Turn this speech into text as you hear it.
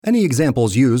Any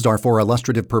examples used are for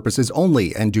illustrative purposes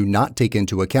only and do not take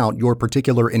into account your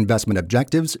particular investment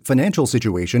objectives, financial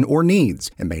situation, or needs,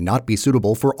 and may not be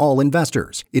suitable for all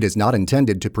investors. It is not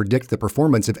intended to predict the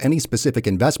performance of any specific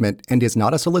investment and is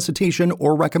not a solicitation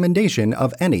or recommendation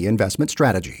of any investment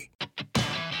strategy.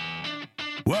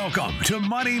 Welcome to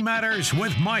Money Matters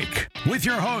with Mike, with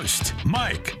your host,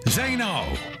 Mike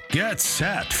Zaino. Get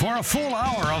set for a full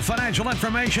hour of financial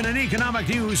information and economic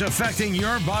news affecting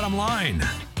your bottom line.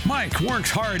 Mike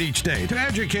works hard each day to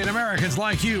educate Americans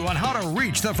like you on how to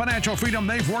reach the financial freedom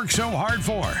they've worked so hard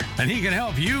for. And he can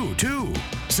help you, too.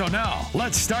 So now,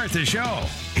 let's start the show.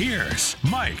 Here's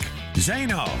Mike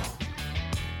Zaino.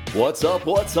 What's up,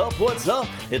 what's up, what's up?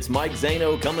 It's Mike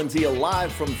Zaino coming to you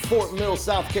live from Fort Mill,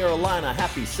 South Carolina.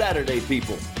 Happy Saturday,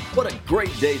 people. What a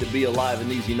great day to be alive in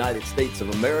these United States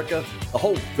of America. The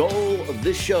whole goal of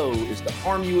this show is to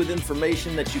arm you with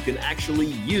information that you can actually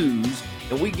use,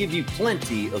 and we give you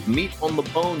plenty of meat on the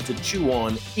bone to chew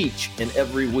on each and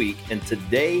every week. And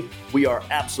today, we are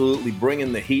absolutely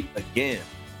bringing the heat again.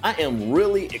 I am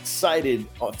really excited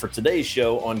for today's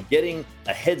show on getting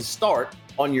a head start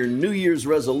on your New Year's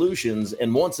resolutions.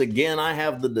 And once again, I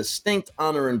have the distinct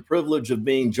honor and privilege of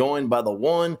being joined by the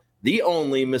one, the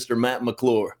only Mr. Matt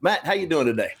McClure. Matt, how you doing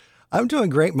today? I'm doing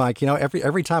great, Mike. You know,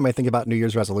 every time I think about New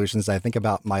Year's resolutions, I think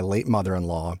about my late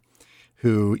mother-in-law,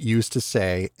 who used to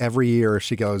say every year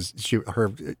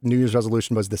her New Year's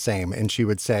resolution was the same, and she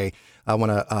would say, I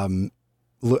want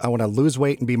to lose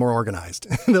weight and be more organized.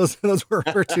 those were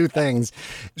her two things.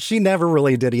 She never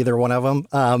really did either one of them.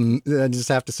 I just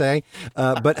have to say.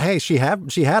 But hey, she had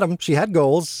them. She had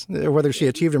goals. Whether she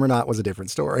achieved them or not was a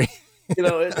different story. You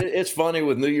know, it's funny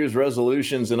with New Year's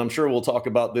resolutions, and I'm sure we'll talk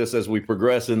about this as we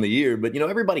progress in the year. But, you know,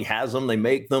 everybody has them. They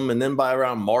make them. And then by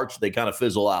around March, they kind of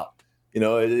fizzle out. You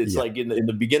know, it's like in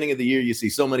the beginning of the year, you see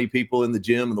so many people in the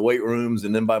gym and the weight rooms.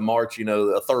 And then by March, you know,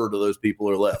 a third of those people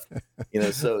are left. You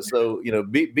know, so you know,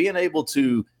 being able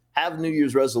to have New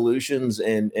Year's resolutions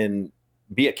and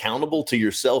be accountable to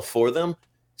yourself for them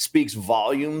speaks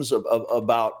volumes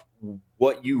about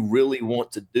what you really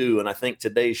want to do. And I think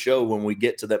today's show, when we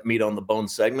get to that meat on the bone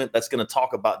segment, that's going to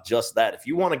talk about just that. If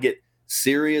you want to get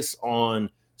serious on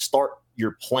start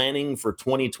your planning for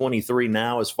 2023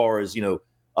 now, as far as, you know,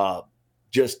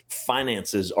 just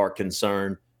finances are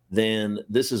concerned, then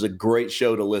this is a great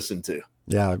show to listen to.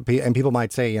 Yeah. And people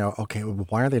might say, you know, okay,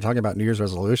 why are they talking about New Year's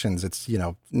resolutions? It's, you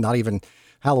know, not even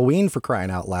Halloween, for crying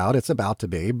out loud. It's about to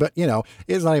be, but you know,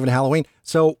 it's not even Halloween.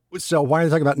 So why are they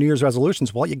talking about New Year's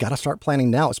resolutions? Well, you got to start planning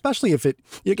now, especially if you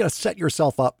got to set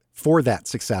yourself up for that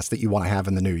success that you want to have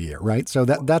in the new year, right? So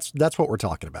that's what we're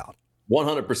talking about.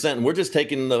 100%. And we're just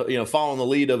taking following the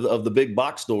lead of the big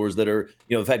box stores that are,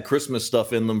 you know, have had Christmas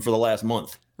stuff in them for the last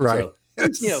month. Right. So,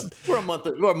 you know, we're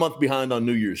a month behind on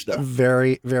New Year's stuff.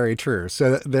 Very, very true.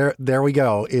 So there we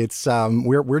go. It's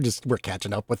we're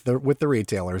catching up with the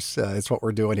retailers. It's what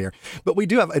we're doing here. But we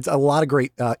do have a lot of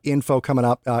great info coming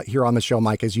up here on the show,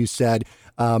 Mike. As you said,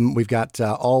 we've got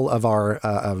all of our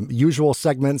usual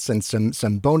segments and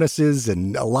some bonuses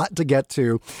and a lot to get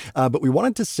to. But we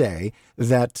wanted to say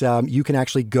that you can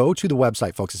actually go to the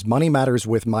website, folks. It's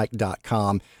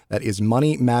moneymatterswithmike.com. That is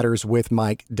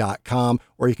moneymatterswithmike.com,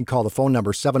 or you can call the phone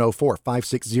number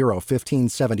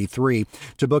 704-560-1573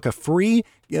 to book a free,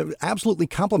 absolutely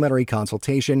complimentary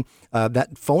consultation.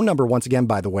 That phone number, once again,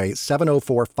 by the way,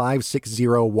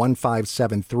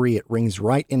 704-560-1573. It rings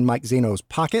right in Mike Zaino's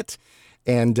pocket.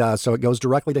 And so it goes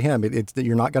directly to him.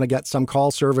 You're not going to get some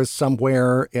call service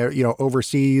somewhere, you know,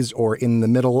 overseas or in the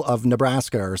middle of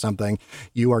Nebraska or something.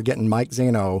 You are getting Mike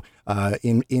Zaino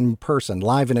in person,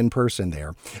 live and in person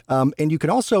there. And you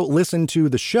can also listen to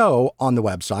the show on the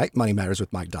website,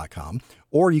 moneymatterswithmike.com,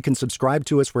 or you can subscribe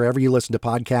to us wherever you listen to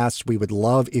podcasts. We would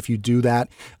love if you do that.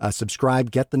 Subscribe,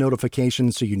 get the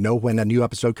notifications so you know when a new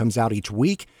episode comes out each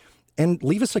week. And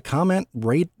leave us a comment,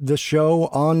 rate the show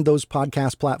on those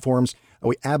podcast platforms.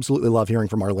 We absolutely love hearing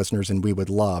from our listeners, and we would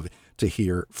love to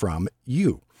hear from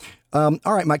you. All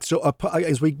right, Mike. So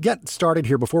as we get started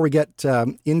here, before we get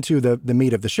into the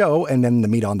meat of the show and then the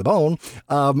meat on the bone,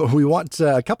 we want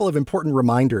a couple of important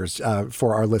reminders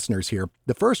for our listeners here.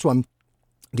 The first one,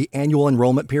 the annual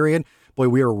enrollment period. Boy,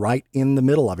 we are right in the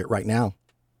middle of it right now.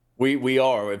 We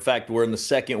are. In fact, we're in the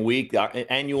second week. Our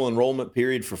annual enrollment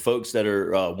period for folks that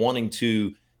are wanting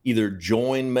to either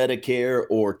join Medicare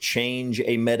or change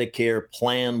a Medicare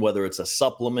plan, whether it's a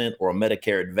supplement or a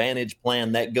Medicare Advantage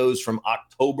plan, that goes from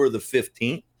October the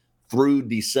 15th through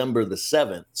December the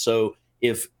 7th. So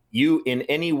if you in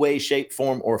any way, shape,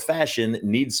 form, or fashion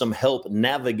need some help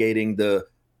navigating the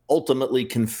ultimately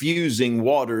confusing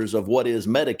waters of what is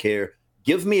Medicare,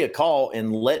 give me a call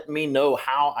and let me know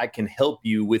how I can help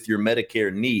you with your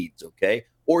Medicare needs. Okay.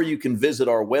 Or you can visit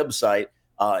our website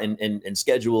and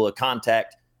schedule a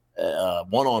contact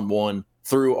one-on-one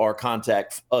through our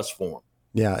Contact Us form.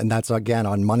 Yeah, and that's again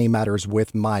on Money Matters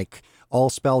with Mike, all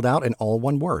spelled out in all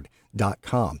one word.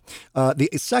 .com. The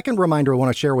second reminder I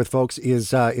want to share with folks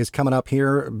is coming up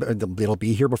here. It'll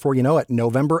be here before you know it,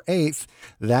 November 8th.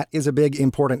 That is a big,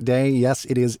 important day. Yes,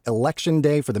 it is election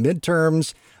day for the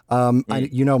midterms.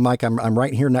 Mike, I'm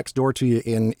right here next door to you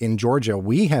in Georgia.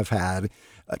 We have had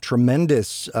a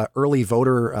tremendous early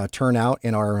voter turnout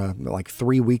in our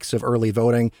 3 weeks of early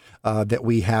voting that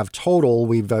we have total.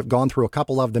 We've gone through a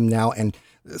couple of them now and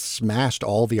smashed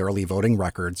all the early voting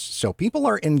records. So people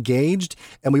are engaged,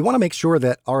 and we want to make sure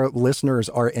that our listeners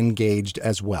are engaged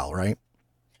as well, right?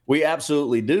 We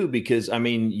absolutely do, because, I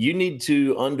mean, you need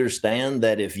to understand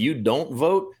that if you don't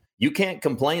vote, you can't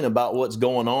complain about what's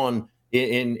going on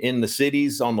in the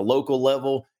cities on the local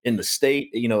level, in the state,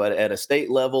 at a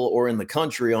state level, or in the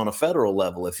country on a federal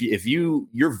level. If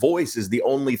your voice is the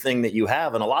only thing that you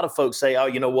have. And a lot of folks say, oh,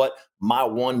 you know what, my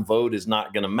one vote is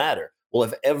not going to matter. Well,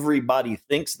 if everybody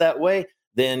thinks that way,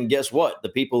 then guess what? The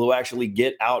people who actually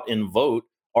get out and vote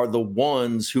are the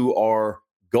ones who are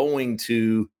going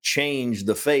to change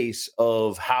the face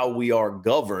of how we are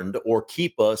governed, or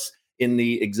keep us in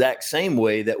the exact same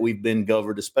way that we've been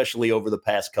governed, especially over the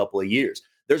past couple of years.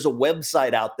 There's a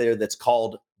website out there that's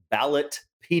called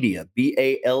Ballotpedia,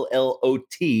 Ballot,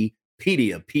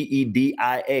 Pedia,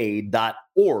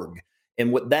 Pedia.org.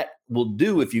 And what that will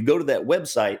do, if you go to that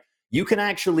website, you can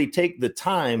actually take the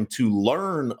time to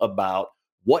learn about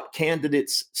what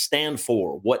candidates stand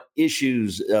for, what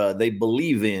issues they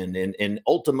believe in, and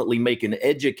ultimately make an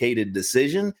educated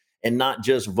decision, and not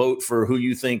just vote for who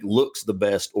you think looks the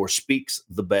best or speaks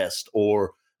the best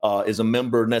or is a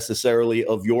member necessarily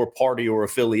of your party or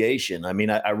affiliation. I mean,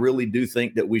 I really do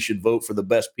think that we should vote for the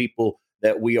best people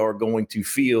that we are going to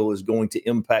feel is going to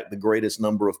impact the greatest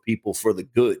number of people for the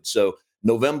good. So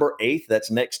November 8th,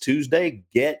 that's next Tuesday,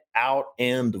 get out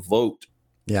and vote.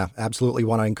 Yeah, absolutely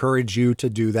want to encourage you to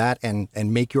do that and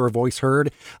make your voice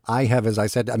heard. I have, as I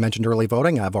said, I mentioned early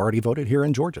voting. I've already voted here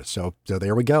in Georgia. So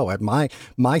there we go.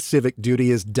 My civic duty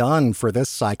is done for this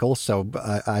cycle. So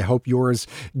I hope yours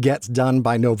gets done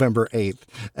by November 8th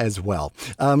as well.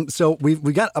 So we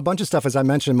got a bunch of stuff, as I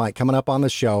mentioned, Mike, coming up on the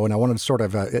show. And I want to sort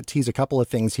of tease a couple of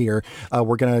things here.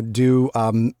 We're going to do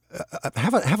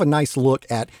have a nice look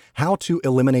at how to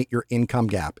eliminate your income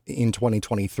gap in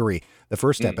 2023. The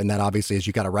first step in that, obviously, is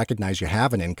you got to recognize you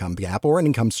have an income gap or an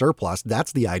income surplus.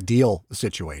 That's the ideal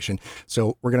situation.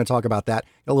 So we're going to talk about that.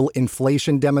 A little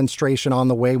inflation demonstration on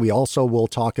the way. We also will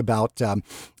talk about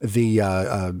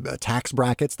the tax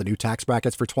brackets, the new tax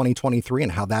brackets for 2023,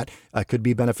 and how that could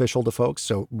be beneficial to folks.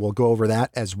 So we'll go over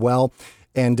that as well,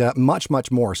 and much, much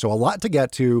more. So a lot to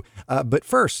get to. But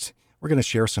first, we're going to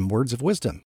share some words of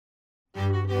wisdom.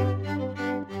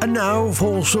 And now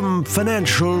for some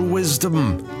financial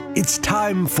wisdom. It's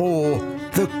time for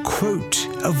the quote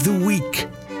of the week.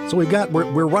 So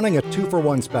we're running a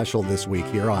 2-for-1 special this week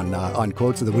here on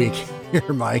quotes of the week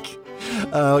here, Mike.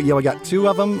 We got 2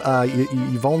 of them.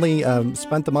 You've only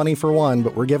spent the money for 1,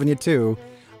 but we're giving you 2.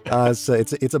 So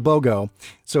it's a BOGO.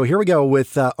 So here we go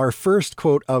with our first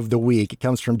quote of the week. It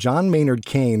comes from John Maynard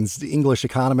Keynes, the English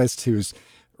economist whose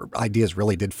ideas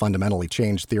really did fundamentally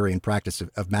change theory and practice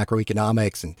of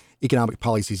macroeconomics and economic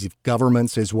policies of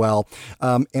governments as well.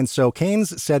 And so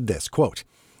Keynes said this, quote,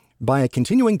 "By a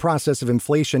continuing process of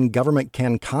inflation, government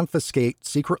can confiscate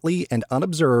secretly and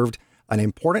unobserved an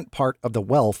important part of the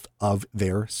wealth of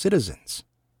their citizens."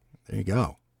 There you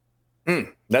go.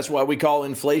 That's why we call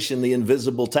inflation the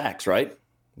invisible tax, right?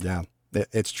 Yeah.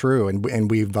 It's true.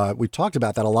 And we've talked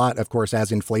about that a lot, of course,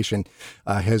 as inflation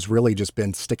has really just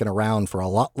been sticking around for a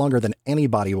lot longer than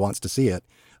anybody wants to see it.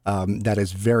 That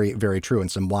is very, very true. And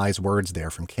some wise words there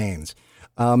from Keynes.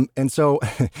 And so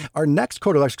our next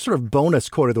quote, our sort of bonus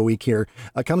quote of the week here,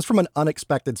 comes from an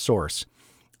unexpected source.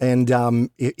 And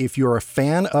if you're a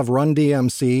fan of Run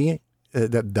DMC,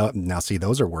 now, see,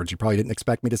 those are words you probably didn't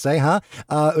expect me to say, huh?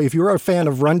 If you were a fan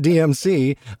of Run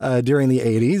DMC during the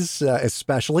 80s,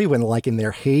 especially when like in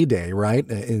their heyday, right?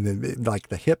 Like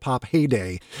the hip hop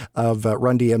heyday of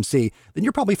Run DMC, then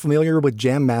you're probably familiar with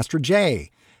Jam Master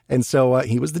Jay. And so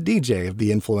he was the DJ of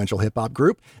the influential hip hop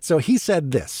group. So he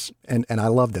said this, and I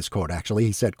love this quote, actually.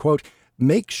 He said, quote,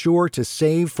 "Make sure to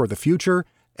save for the future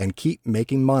and keep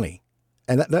making money."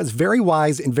 And that's very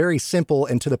wise and very simple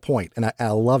and to the point. And I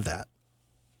love that.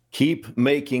 Keep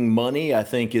making money, I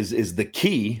think, is the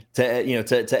key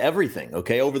to everything.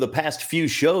 Okay. Over the past few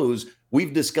shows,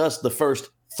 we've discussed the first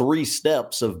 3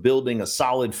 steps of building a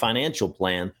solid financial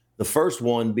plan. The first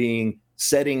one being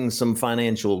setting some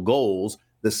financial goals.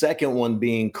 The second one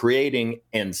being creating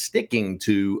and sticking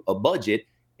to a budget.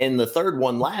 And the third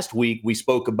one, last week, we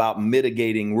spoke about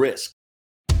mitigating risk.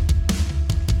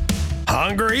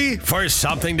 Hungry for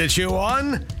something to chew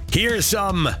on? Here's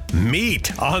some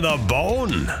meat on the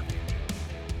bone.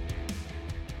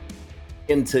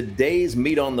 In today's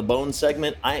Meat on the Bone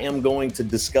segment, I am going to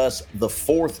discuss the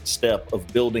 4th step of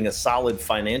building a solid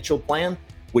financial plan,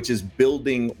 which is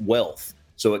building wealth.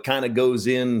 So it kind of goes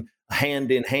in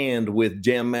hand with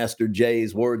Jam Master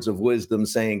Jay's words of wisdom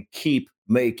saying, keep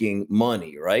making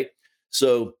money, right?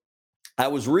 So I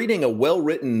was reading a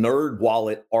well-written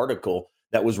NerdWallet article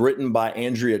that was written by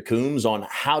Andrea Coombs on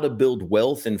how to build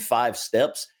wealth in 5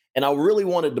 steps. And I really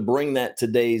wanted to bring that to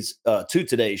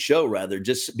today's show, rather,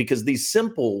 just because these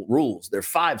simple rules, they're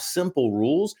 5 simple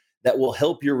rules that will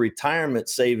help your retirement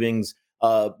savings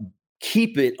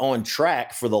keep it on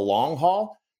track for the long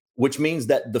haul, which means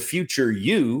that the future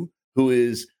you, who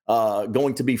is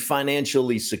going to be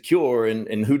financially secure,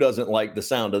 and who doesn't like the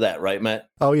sound of that, right, Matt?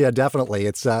 Oh yeah, definitely.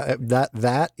 It's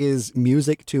that is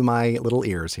music to my little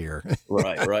ears here.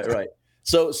 Right.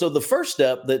 So the first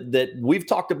step that we've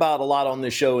talked about a lot on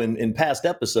this show in past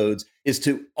episodes is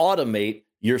to automate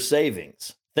your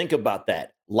savings. Think about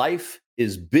that. Life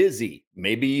is busy.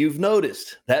 Maybe you've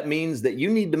noticed. That means that you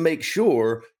need to make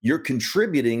sure you're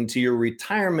contributing to your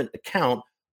retirement account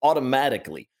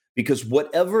automatically, because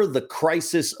whatever the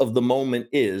crisis of the moment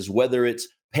is, whether it's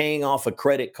paying off a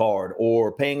credit card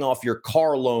or paying off your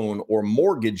car loan or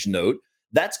mortgage note,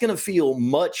 that's going to feel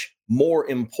much more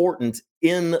important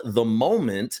in the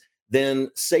moment than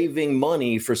saving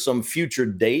money for some future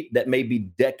date that may be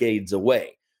decades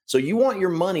away. So you want your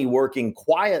money working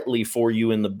quietly for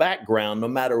you in the background, no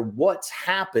matter what's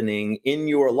happening in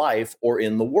your life or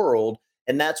in the world.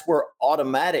 And that's where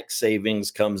automatic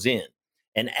savings comes in.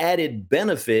 An added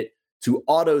benefit to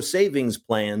auto savings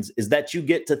plans is that you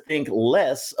get to think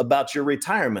less about your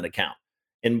retirement account.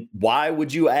 And why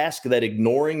would you ask that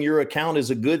ignoring your account is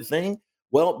a good thing?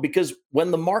 Well, because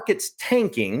when the market's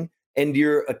tanking and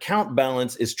your account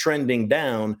balance is trending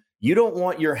down, you don't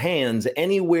want your hands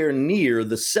anywhere near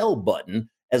the sell button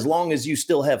as long as you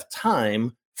still have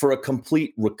time for a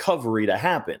complete recovery to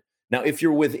happen. Now, if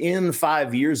you're within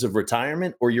 5 years of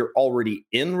retirement or you're already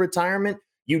in retirement,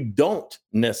 you don't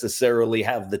necessarily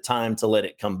have the time to let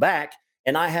it come back.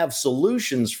 And I have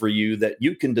solutions for you that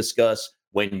you can discuss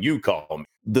when you call me.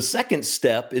 The second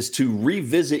step is to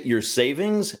revisit your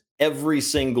savings every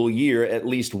single year, at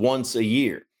least once a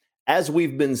year. As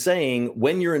we've been saying,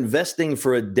 when you're investing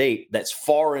for a date that's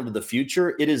far into the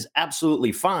future, it is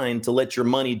absolutely fine to let your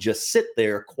money just sit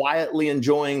there quietly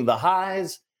enjoying the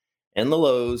highs and the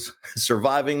lows,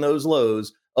 surviving those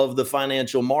lows of the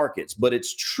financial markets. But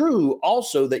it's true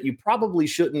also that you probably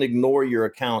shouldn't ignore your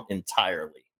account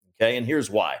entirely. Okay, and here's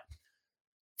why.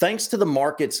 Thanks to the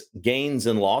market's gains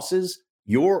and losses,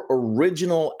 your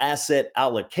original asset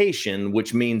allocation,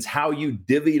 which means how you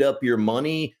divvied up your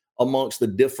money amongst the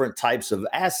different types of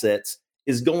assets,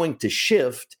 is going to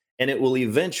shift, and it will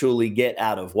eventually get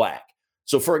out of whack.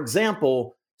 So for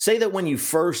example, say that when you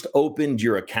first opened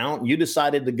your account, you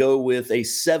decided to go with a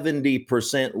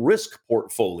 70% risk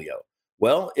portfolio.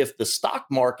 Well, if the stock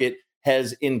market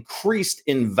has increased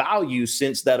in value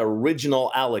since that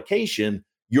original allocation,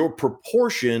 your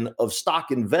proportion of stock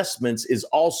investments is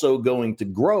also going to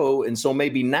grow. And so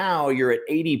maybe now you're at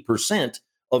 80%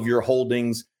 of your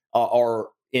holdings are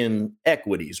in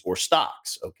equities or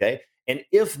stocks, okay? And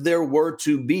if there were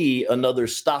to be another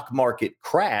stock market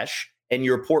crash and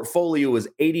your portfolio is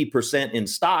 80% in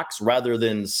stocks rather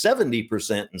than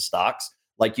 70% in stocks,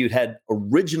 like you had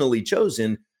originally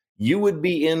chosen, you would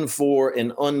be in for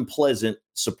an unpleasant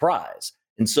surprise.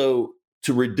 And so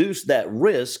to reduce that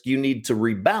risk, you need to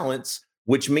rebalance,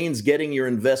 which means getting your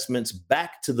investments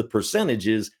back to the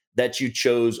percentages that you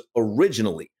chose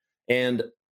originally. And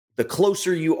the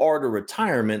closer you are to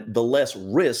retirement, the less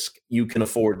risk you can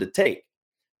afford to take.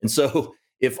 And so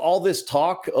if all this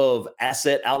talk of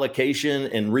asset allocation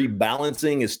and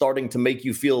rebalancing is starting to make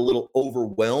you feel a little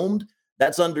overwhelmed,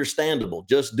 that's understandable.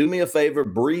 Just do me a favor,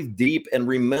 breathe deep, and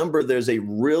remember there's a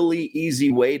really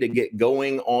easy way to get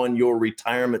going on your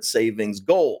retirement savings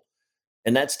goal.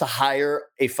 And that's to hire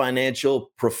a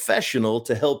financial professional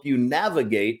to help you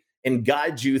navigate and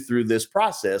guide you through this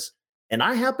process. And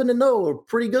I happen to know a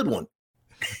pretty good one.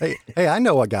 Hey, I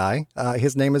know a guy.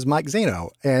 His name is Mike Zeno,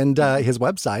 and his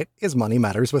website is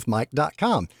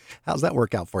moneymatterswithmike.com. How's that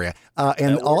work out for you?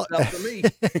 And That works out for me.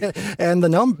 and the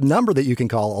number that you can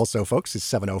call also, folks, is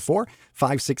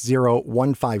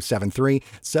 704-560-1573,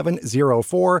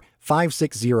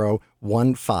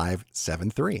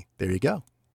 704-560-1573. There you go.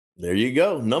 There you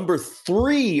go. Number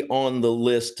 3 on the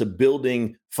list to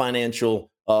building financial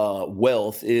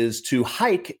wealth is to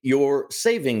hike your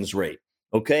savings rate.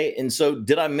 Okay. And so,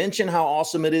 did I mention how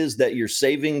awesome it is that you're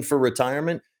saving for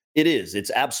retirement? It is.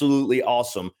 It's absolutely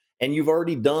awesome. And you've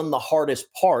already done the hardest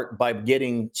part by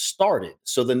getting started.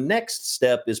 So, the next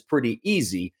step is pretty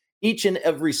easy. Each and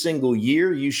every single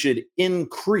year, you should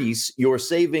increase your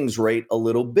savings rate a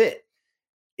little bit.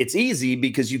 It's easy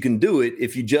because you can do it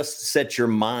if you just set your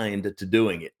mind to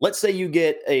doing it. Let's say you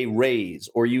get a raise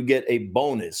or you get a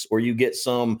bonus or you get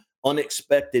some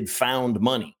unexpected found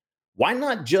money. Why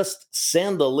not just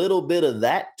send a little bit of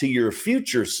that to your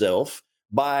future self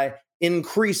by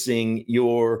increasing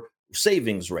your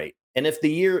savings rate? And if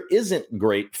the year isn't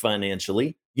great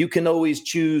financially, you can always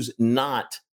choose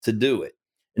not to do it.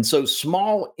 And so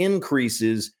small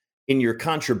increases in your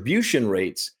contribution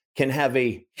rates can have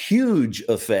a huge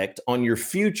effect on your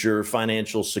future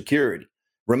financial security.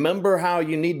 Remember how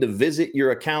you need to visit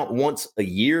your account once a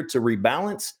year to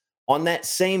rebalance? On that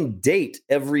same date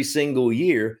every single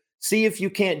year, see if you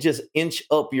can't just inch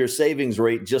up your savings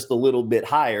rate just a little bit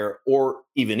higher, or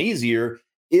even easier,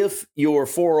 if your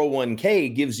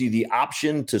 401k gives you the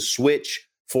option to switch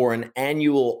for an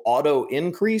annual auto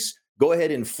increase, go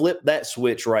ahead and flip that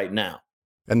switch right now.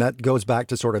 And that goes back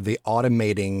to sort of the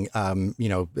automating,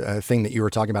 thing that you were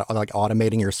talking about, like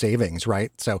automating your savings, right?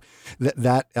 So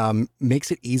that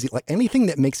makes it easy. Like anything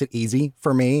that makes it easy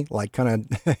for me, like kind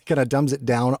of dumbs it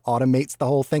down, automates the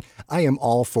whole thing. I am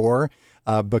all for,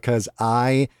 because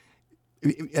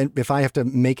if I have to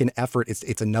make an effort,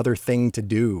 it's another thing to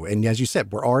do. And as you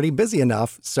said, we're already busy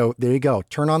enough. So there you go.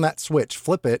 Turn on that switch,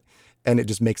 flip it, and it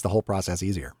just makes the whole process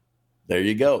easier. There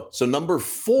you go. So number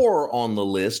 4 on the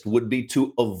list would be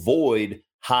to avoid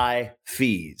high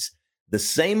fees. The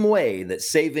same way that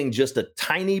saving just a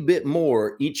tiny bit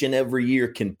more each and every year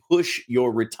can push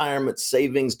your retirement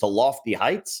savings to lofty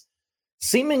heights,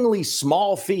 seemingly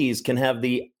small fees can have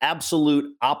the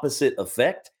absolute opposite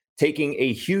effect, taking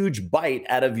a huge bite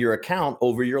out of your account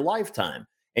over your lifetime.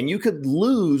 And you could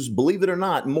lose, believe it or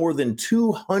not, more than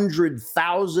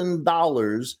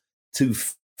 $200,000 to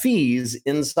fees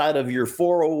inside of your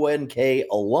 401k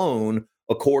alone,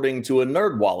 according to a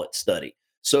NerdWallet study.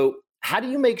 So how do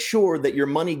you make sure that your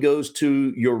money goes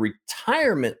to your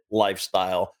retirement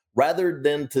lifestyle rather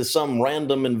than to some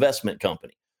random investment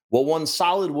company? Well, one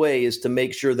solid way is to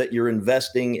make sure that you're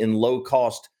investing in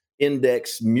low-cost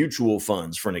index mutual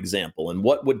funds, for an example. And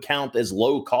what would count as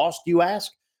low cost, you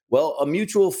ask? Well, a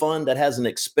mutual fund that has an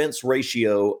expense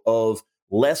ratio of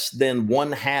less than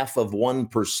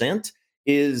 0.5%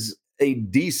 is a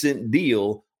decent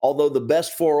deal, although the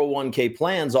best 401k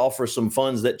plans offer some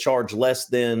funds that charge less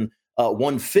than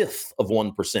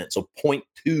 0.1%, so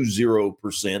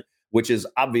 0.20%, which is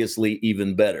obviously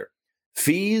even better.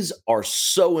 Fees are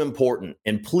so important,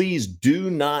 and please do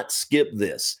not skip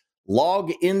this.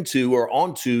 Log into or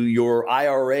onto your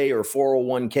IRA or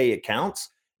 401k accounts,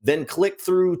 then click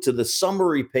through to the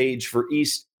summary page for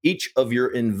each of your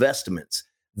investments.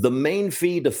 The main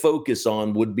fee to focus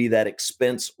on would be that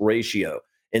expense ratio.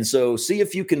 And so see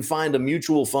if you can find a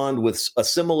mutual fund with a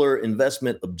similar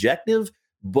investment objective,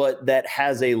 but that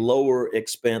has a lower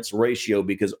expense ratio,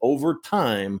 because over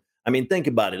time, I mean, think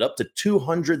about it, up to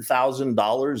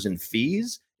 $200,000 in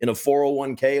fees in a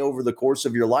 401k over the course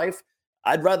of your life.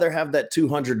 I'd rather have that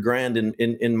 200 grand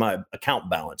in my account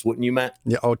balance, wouldn't you, Matt?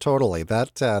 Yeah, oh, totally.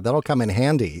 That'll come in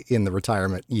handy in the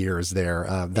retirement years there.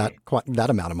 That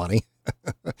amount of money.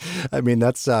 I mean,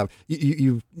 that's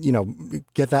you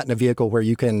get that in a vehicle where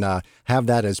you can have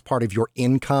that as part of your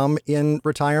income in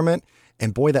retirement,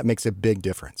 and boy, that makes a big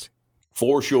difference.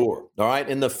 For sure. All right.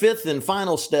 And the fifth and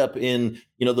final step in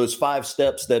those 5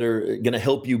 steps that are going to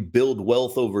help you build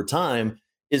wealth over time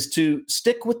is to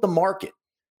stick with the market.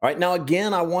 All right. Now,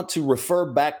 again, I want to refer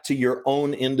back to your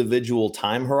own individual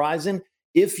time horizon.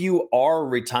 If you are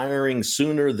retiring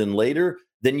sooner than later,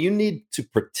 then you need to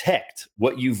protect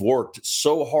what you've worked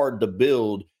so hard to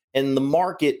build, and the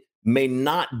market may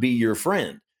not be your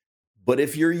friend. But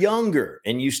if you're younger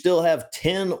and you still have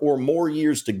 10 or more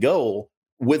years to go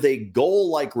with a goal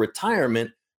like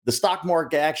retirement, the stock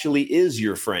market actually is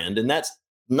your friend. And that's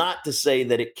not to say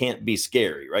that it can't be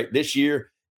scary, right? This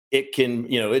year, it can,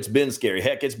 it's been scary.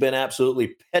 Heck, it's been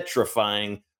absolutely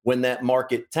petrifying when that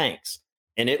market tanks,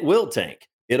 and it will tank.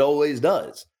 It always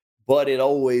does. but it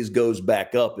always goes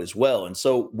back up as well. And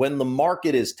so when the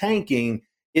market is tanking,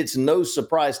 it's no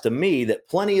surprise to me that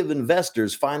plenty of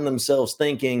investors find themselves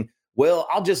thinking, well,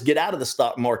 I'll just get out of the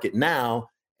stock market now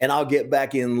and I'll get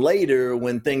back in later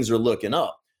when things are looking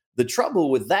up. The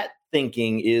trouble with that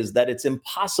thinking is that it's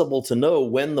impossible to know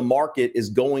when the market is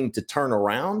going to turn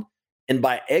around. And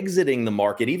by exiting the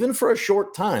market, even for a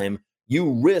short time,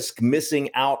 you risk missing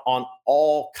out on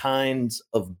all kinds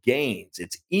of gains.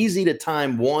 It's easy to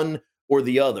time one or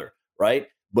the other, right?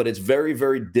 But it's very,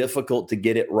 very difficult to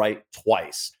get it right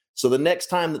twice. So the next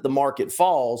time that the market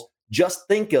falls, just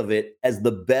think of it as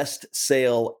the best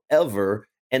sale ever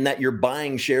and that you're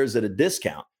buying shares at a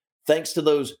discount. Thanks to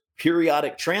those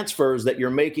periodic transfers that you're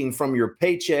making from your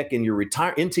paycheck and your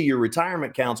into your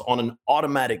retirement accounts on an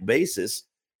automatic basis,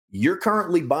 you're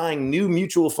currently buying new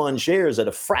mutual fund shares at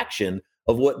a fraction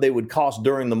of what they would cost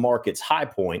during the market's high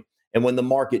point. And when the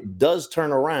market does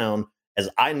turn around, as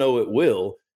I know it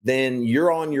will, then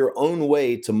you're on your own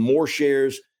way to more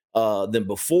shares than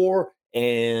before,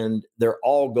 and they're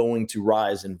all going to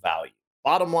rise in value.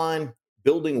 Bottom line,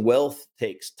 building wealth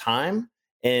takes time,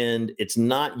 and it's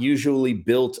not usually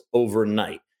built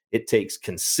overnight. It takes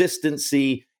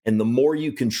consistency, and the more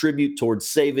you contribute towards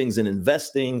savings and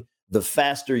investing, the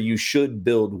faster you should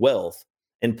build wealth.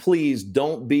 And please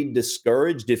don't be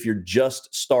discouraged if you're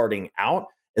just starting out.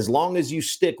 As long as you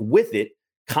stick with it,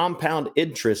 compound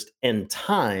interest and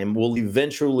time will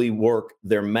eventually work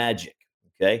their magic,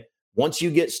 okay? Once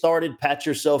you get started, pat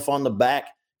yourself on the back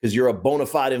because you're a bona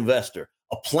fide investor,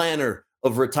 a planner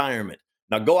of retirement.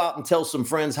 Now go out and tell some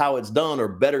friends how it's done, or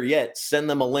better yet, send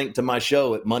them a link to my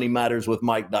show at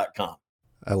moneymatterswithmike.com.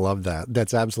 I love that.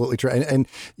 That's absolutely true. And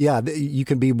yeah, you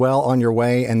can be well on your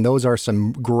way. And those are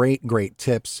some great, great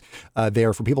tips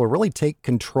there for people to really take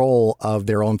control of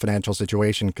their own financial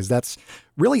situation. Because that's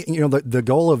really, the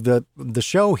goal of the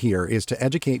show here is to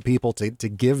educate people, to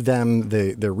give them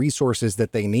the resources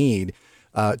that they need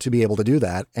to be able to do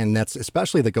that. And that's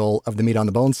especially the goal of the Meat on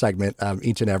the Bone segment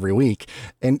each and every week.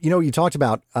 And, you talked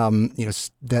about,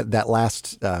 that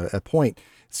last point,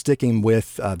 sticking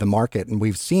with the market. And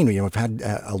we've seen, we've had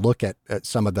a look at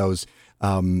some of those,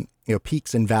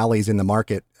 peaks and valleys in the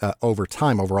market over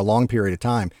time, over a long period of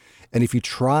time. And if you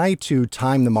try to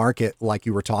time the market like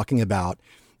you were talking about,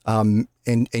 and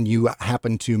you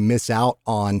happen to miss out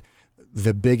on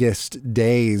the biggest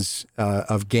days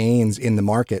of gains in the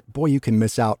market, boy, you can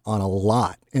miss out on a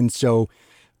lot. And so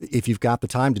if you've got the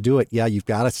time to do it, yeah, you've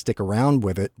got to stick around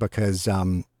with it because,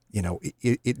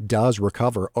 it does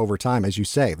recover over time. As you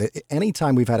say,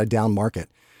 anytime we've had a down market,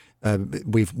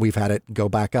 we've had it go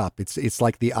back up. It's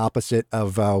like the opposite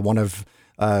of one of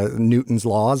Newton's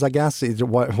laws, I guess.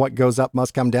 What goes up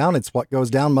must come down. It's what goes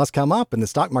down must come up. In the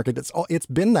stock market, it's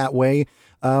been that way,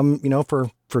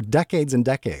 for decades and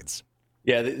decades.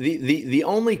 Yeah, the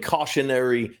only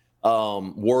cautionary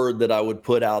word that I would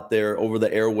put out there over the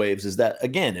airwaves is that,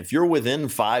 again, if you're within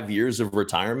 5 years of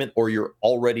retirement or you're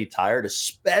already tired,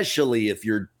 especially if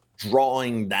you're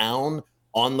drawing down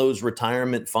on those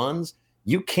retirement funds,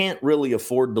 you can't really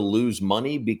afford to lose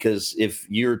money, because if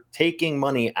you're taking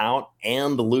money out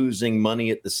and losing money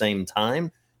at the same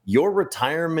time, your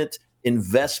retirement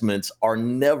investments are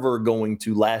never going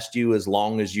to last you as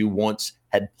long as you once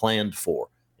had planned for.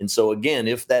 And so, again,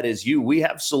 if that is you, we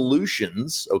have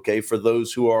solutions, okay, for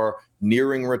those who are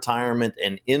nearing retirement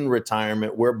and in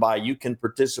retirement, whereby you can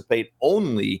participate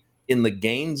only in the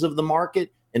gains of the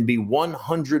market and be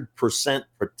 100%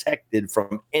 protected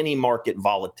from any market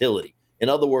volatility. In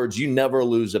other words, you never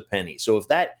lose a penny. So if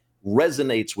that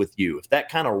resonates with you, if that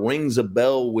kind of rings a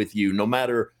bell with you, no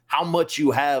matter how much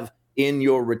you have in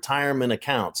your retirement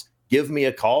accounts, give me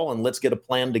a call and let's get a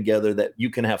plan together that you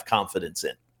can have confidence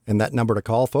in. And that number to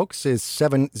call, folks, is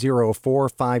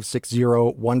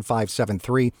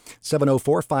 704-560-1573,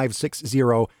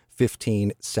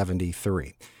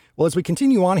 704-560-1573. Well, as we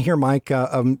continue on here, Mike,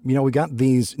 we got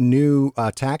these new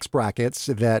tax brackets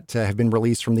that have been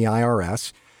released from the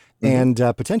IRS, and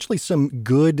potentially some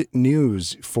good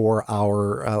news for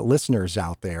our listeners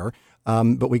out there.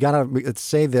 But we got to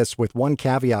say this with one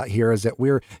caveat here, is that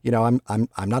we're, I'm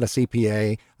not a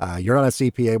CPA. You're not a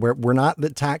CPA. We're not the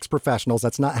tax professionals.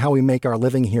 That's not how we make our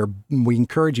living here. We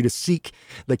encourage you to seek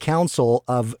the counsel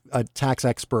of a tax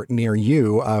expert near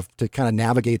you to kind of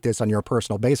navigate this on your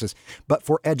personal basis. But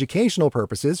for educational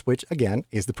purposes, which again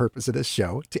is the purpose of this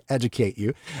show, to educate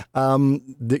you,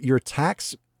 your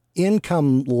tax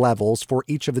income levels for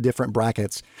each of the different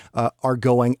brackets are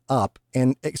going up,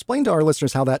 and explain to our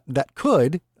listeners how that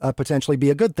could potentially be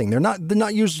a good thing. They're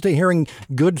not used to hearing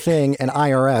good thing and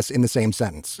IRS in the same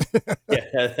sentence.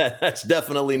 Yeah, that's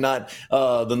definitely not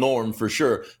the norm for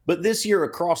sure. But this year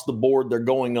across the board, they're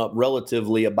going up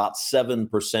relatively about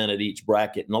 7% at each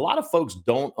bracket. And a lot of folks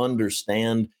don't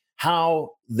understand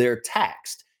how they're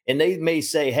taxed. And they may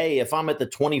say, hey, if I'm at the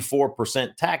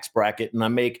 24% tax bracket and I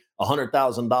make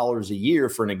 $100,000 a year,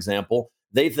 for an example,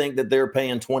 they think that they're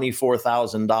paying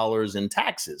 $24,000 in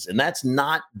taxes. And that's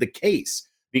not the case,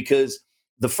 because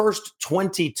the first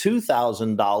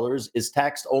 $22,000 is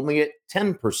taxed only at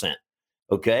 10%.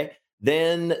 Okay.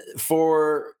 Then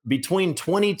for between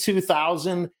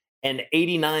 22,000 and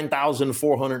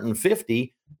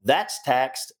 89,450, that's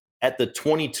taxed at the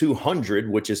 2,200,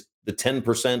 which is the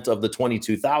 10% of the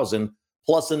 22,000,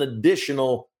 plus an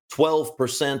additional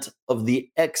 12% of the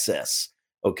excess.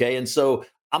 Okay. And so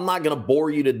I'm not going to bore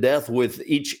you to death with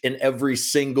each and every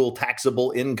single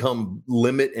taxable income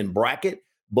limit and bracket,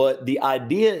 but the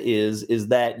idea is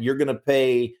that you're going to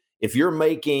pay, if you're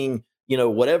making,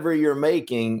 whatever you're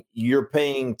making, you're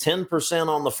paying 10%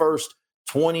 on the first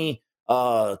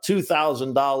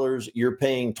 $22,000. You're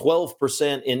paying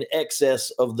 12% in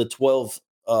excess of the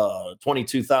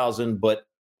 22,000, but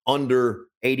under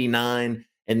 89,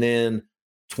 and then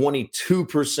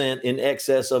 22% in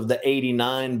excess of the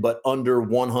 89, but under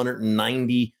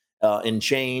 190 and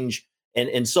change,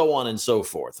 and so on and so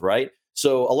forth, right?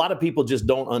 So a lot of people just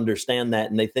don't understand that,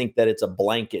 and they think that it's a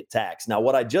blanket tax. Now,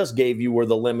 what I just gave you were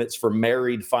the limits for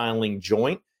married filing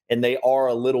joint, and they are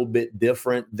a little bit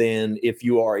different than if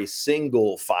you are a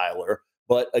single filer.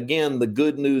 But again, the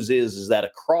good news is that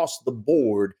across the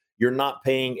board, you're not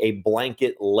paying a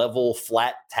blanket level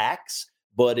flat tax,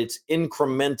 but it's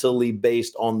incrementally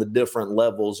based on the different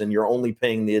levels, and you're only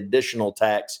paying the additional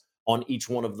tax on each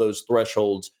one of those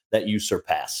thresholds that you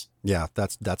surpass. Yeah,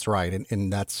 that's right.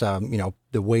 And that's,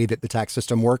 the way that the tax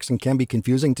system works and can be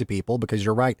confusing to people, because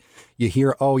you're right. You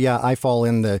hear, oh, yeah, I fall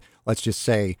in the, let's just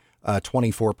say,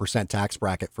 24% tax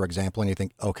bracket, for example, and you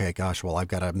think, okay, gosh, well, I've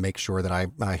got to make sure that I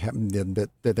have, that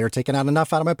they're taking out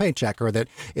enough out of my paycheck, or that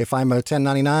if I'm a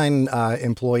 1099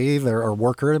 employee or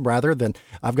worker, rather, then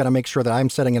I've got to make sure that I'm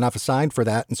setting enough aside for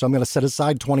that. And so I'm going to set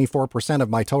aside 24% of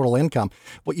my total income.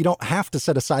 Well, you don't have to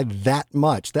set aside that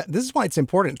much. This is why it's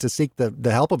important to seek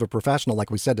the help of a professional,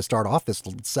 like we said, to start off this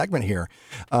segment here,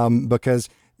 because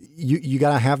you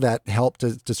got to have that help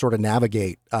to sort of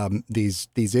navigate these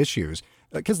issues,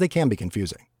 because they can be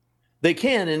confusing. They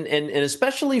can, and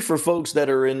especially for folks that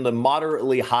are in the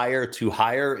moderately higher to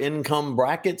higher income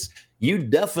brackets, you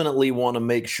definitely want to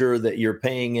make sure that you're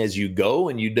paying as you go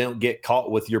and you don't get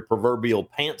caught with your proverbial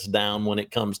pants down when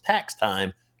it comes tax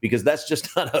time, because that's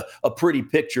just not a pretty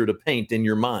picture to paint in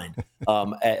your mind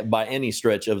by any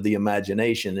stretch of the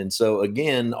imagination. And so,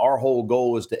 again, our whole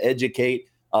goal is to educate,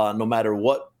 no matter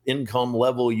what income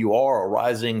level you are. A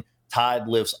rising tide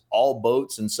lifts all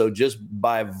boats. And so just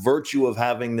by virtue of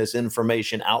having this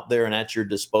information out there and at your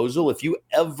disposal, if you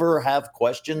ever have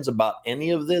questions about any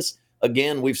of this,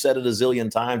 again, we've said it a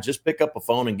zillion times, just pick up a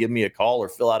phone and give me a call or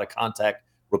fill out a contact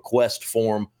request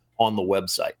form on the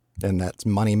website. And that's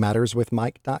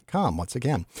moneymatterswithmike.com once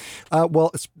again.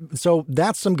 So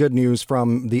that's some good news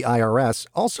from the IRS.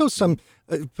 Also some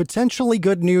potentially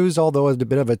good news, although it's a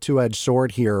bit of a two-edged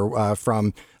sword here,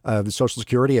 from the Social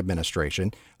Security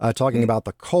Administration, talking about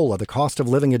the COLA, the cost of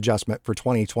living adjustment for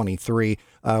 2023.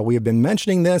 We have been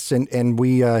mentioning this, and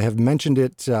we have mentioned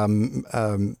it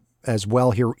as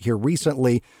well here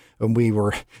recently. And we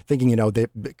were thinking, that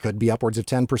it could be upwards of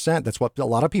 10%. That's what a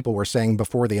lot of people were saying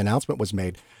before the announcement was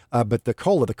made. But the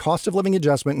COLA, the cost of living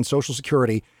adjustment in Social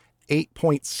Security,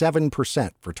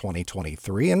 8.7% for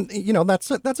 2023. And,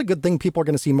 that's a good thing. People are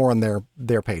going to see more on their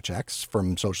paychecks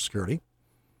from Social Security.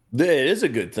 It is a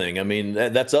good thing. I mean,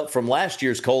 that's up from last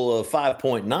year's COLA of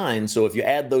 5.9. So if you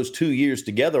add those 2 years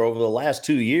together over the last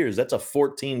 2 years, that's a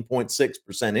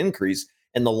 14.6% increase,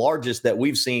 and the largest that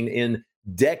we've seen in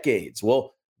decades.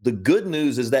 Well, the good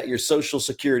news is that your Social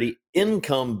Security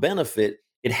income benefit,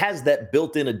 it has that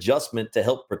built-in adjustment to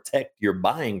help protect your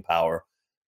buying power.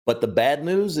 But the bad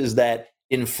news is that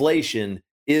inflation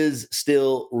is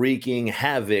still wreaking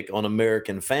havoc on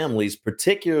American families,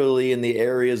 particularly in the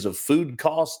areas of food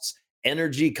costs,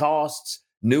 energy costs,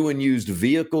 new and used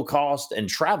vehicle costs, and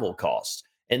travel costs.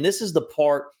 And this is the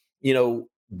part,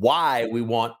 why we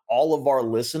want all of our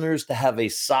listeners to have a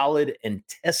solid and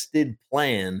tested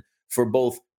plan for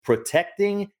both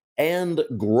protecting and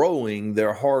growing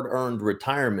their hard-earned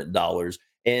retirement dollars.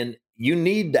 And you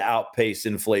need to outpace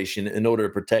inflation in order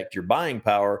to protect your buying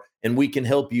power, and we can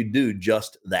help you do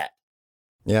just that.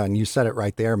 Yeah, and you said it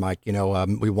right there, Mike.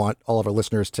 We want all of our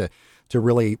listeners to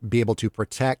really be able to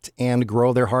protect and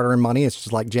grow their hard-earned money. It's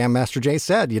just like Jam Master Jay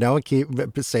said, keep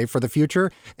save for the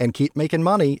future and keep making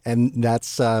money, and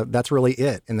that's really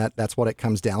it. And that's what it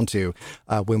comes down to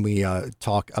when we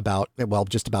talk about, well,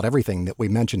 just about everything that we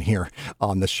mention here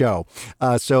on the show.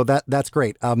 So that's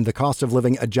great. The cost of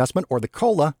living adjustment, or the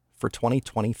COLA, for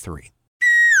 2023.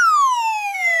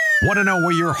 Want to know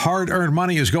where your hard-earned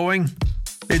money is going?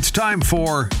 It's time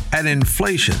for an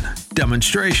inflation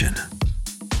demonstration.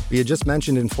 You just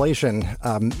mentioned inflation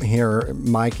here,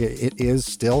 Mike. It is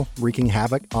still wreaking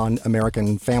havoc on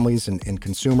American families and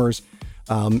consumers.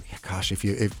 Gosh,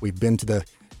 if we've been to the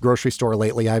grocery store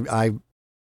lately, I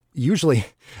usually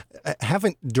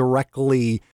haven't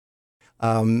directly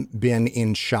been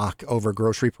in shock over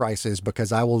grocery prices,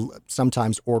 because I will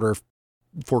sometimes order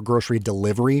for grocery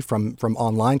delivery from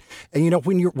online. And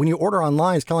when you order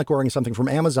online, it's kind of like ordering something from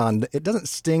Amazon. It doesn't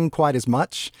sting quite as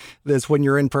much as when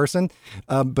you're in person.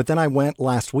 But then I went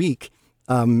last week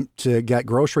to get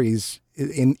groceries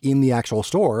in the actual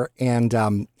store, and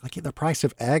like the price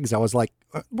of eggs, I was like,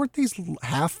 weren't these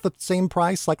half the same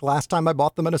price like last time I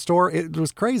bought them at a store? It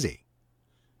was crazy.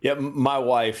 Yeah, my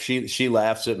wife, she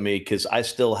laughs at me because I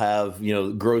still have,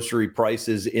 grocery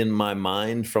prices in my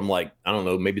mind from, like, I don't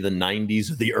know, maybe the 90s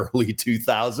or the early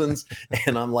 2000s.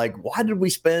 And I'm like, why did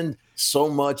we spend so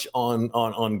much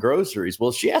on groceries?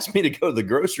 Well, she asked me to go to the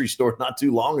grocery store not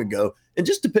too long ago, and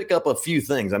just to pick up a few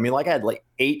things. I mean, like, I had like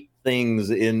 8 things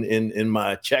in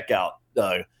my checkout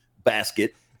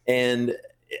basket, and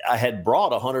I had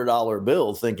brought $100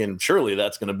 bill thinking surely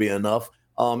that's going to be enough.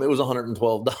 It was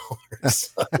 $112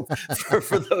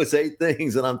 for those 8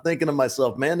 things. And I'm thinking to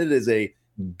myself, man, it is a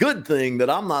good thing that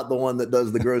I'm not the one that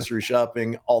does the grocery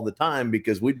shopping all the time,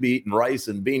 because we'd be eating rice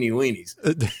and beanie weenies.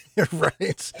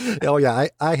 Right. Oh, yeah.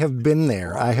 I have been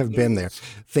there.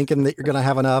 Thinking that you're going to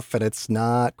have enough, and it's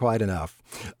not quite enough.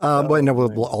 But no,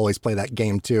 we'll always play that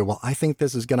game too. Well, I think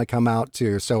this is going to come out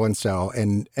to so-and-so.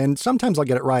 And sometimes I'll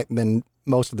get it right. And then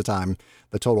most of the time,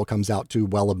 the total comes out to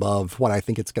well above what I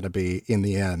think it's going to be in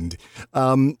the end.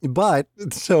 But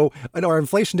so in our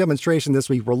inflation demonstration this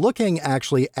week, we're looking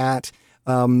actually at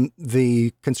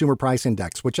the Consumer Price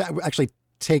Index, which actually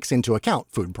takes into account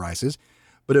food prices,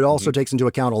 but it also takes into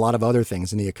account a lot of other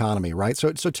things in the economy, right?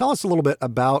 So tell us a little bit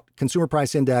about Consumer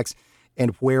Price Index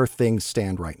and where things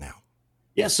stand right now.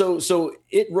 Yeah, so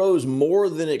it rose more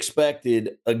than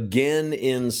expected again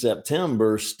in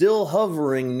September, still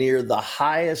hovering near the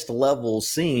highest level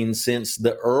seen since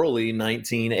the early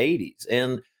 1980s.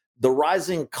 And the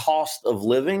rising cost of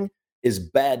living is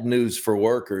bad news for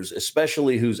workers,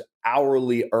 especially whose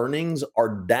hourly earnings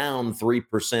are down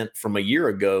 3% from a year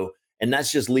ago. And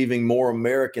that's just leaving more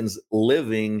Americans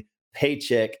living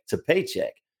paycheck to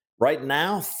paycheck. Right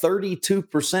now,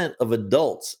 32% of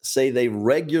adults say they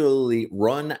regularly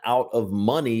run out of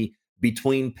money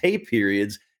between pay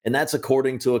periods, and that's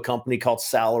according to a company called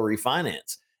Salary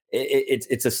Finance.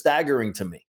 It's a staggering to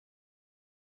me.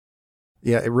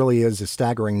 Yeah, it really is a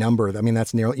staggering number. I mean,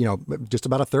 that's nearly, just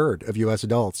about a third of U.S.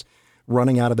 adults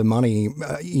running out of the money,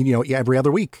 every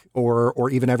other week or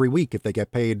even every week if they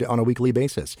get paid on a weekly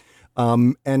basis.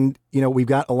 And we've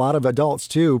got a lot of adults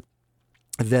too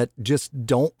that just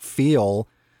don't feel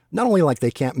not only like they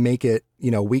can't make it,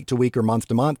 week to week or month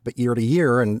to month, but year to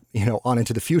year and, on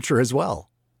into the future as well.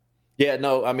 Yeah,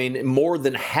 no, I mean, more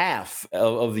than half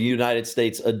of the United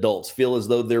States adults feel as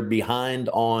though they're behind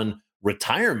on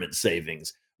retirement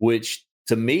savings, which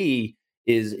to me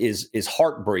is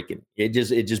heartbreaking. It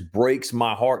just breaks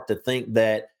my heart to think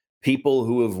that people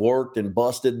who have worked and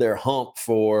busted their hump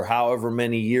for however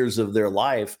many years of their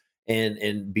life,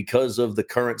 and because of the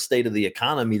current state of the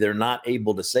economy, they're not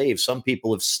able to save. Some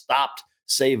people have stopped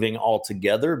saving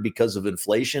altogether because of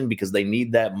inflation, because they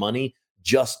need that money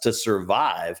just to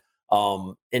survive.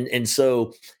 And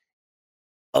so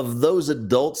of those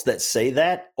adults that say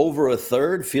that, over a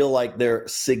third feel like they're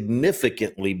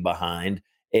significantly behind.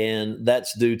 And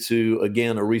that's due to,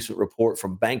 again, a recent report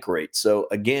from Bankrate. So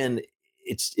again,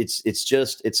 it's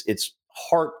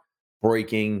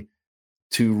heartbreaking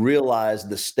to realize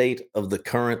the state of the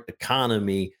current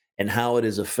economy and how it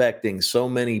is affecting so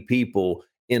many people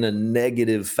in a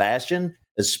negative fashion,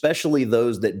 especially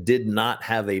those that did not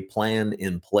have a plan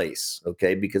in place.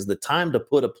 Okay. Because the time to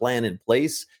put a plan in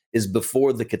place is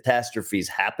before the catastrophes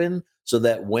happen, so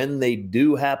that when they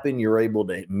do happen, you're able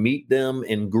to meet them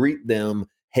and greet them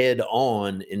head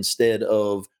on instead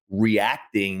of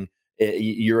reacting.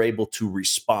 You're able to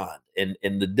respond. And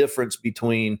the difference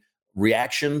between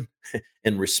reaction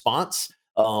and response.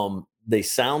 They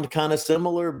sound kind of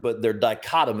similar, but they're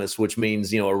dichotomous, which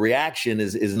means, a reaction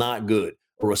is not good.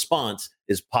 A response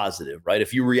is positive, right?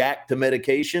 If you react to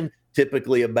medication,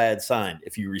 typically a bad sign.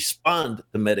 If you respond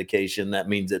to medication, that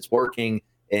means it's working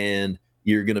and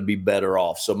you're going to be better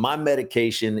off. So my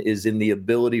medication is in the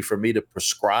ability for me to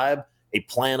prescribe a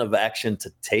plan of action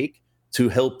to take to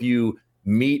help you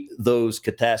meet those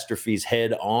catastrophes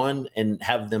head on and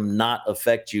have them not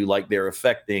affect you like they're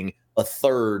affecting a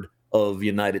third of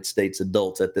United States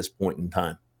adults at this point in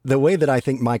time. The way that I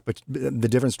think, Mike, but the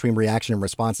difference between reaction and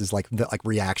response is like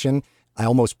reaction. I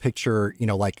almost picture,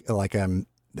 like an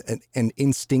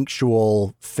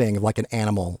instinctual thing, like an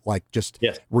animal, like just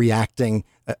reacting,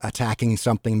 attacking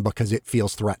something because it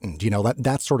feels threatened.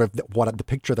 That's sort of what the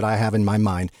picture that I have in my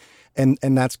mind. And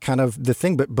that's kind of the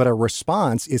thing. But a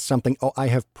response is something, I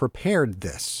have prepared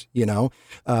this,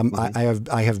 I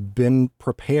have been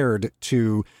prepared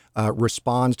to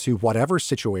respond to whatever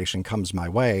situation comes my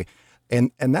way.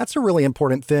 And that's a really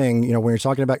important thing, when you're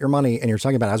talking about your money and you're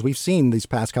talking about, as we've seen these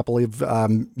past couple of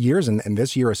years and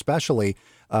this year especially,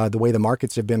 the way the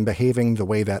markets have been behaving, the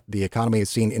way that the economy has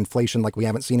seen inflation like we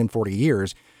haven't seen in 40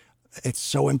 years. It's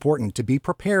so important to be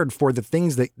prepared for the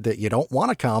things that you don't want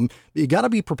to come. You got to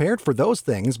be prepared for those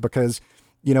things because,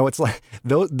 it's like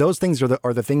those things are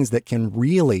the things that can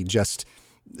really just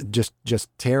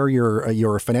tear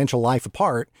your financial life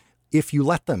apart if you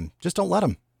let them. Just don't let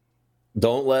them.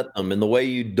 Don't let them. And the way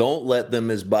you don't let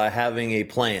them is by having a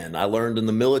plan. I learned in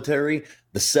the military,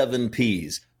 the 7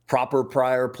 Ps. Proper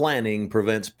prior planning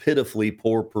prevents pitifully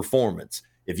poor performance.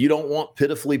 If you don't want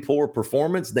pitifully poor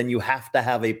performance, then you have to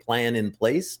have a plan in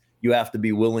place. You have to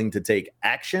be willing to take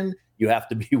action. You have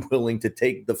to be willing to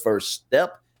take the first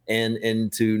step and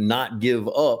to not give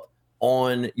up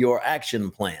on your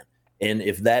action plan. And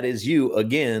if that is you,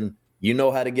 again, you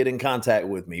know how to get in contact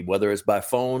with me, whether it's by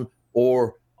phone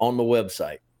or on the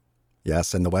website.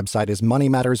 Yes, and the website is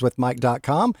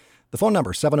moneymatterswithmike.com. The phone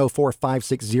number,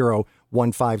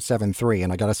 704-560-1573.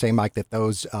 And I got to say, Mike, that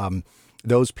those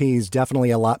P's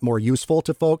definitely a lot more useful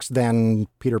to folks than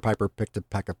Peter Piper picked a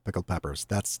peck of pickled peppers.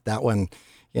 That one,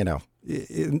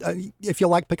 if you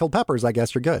like pickled peppers, I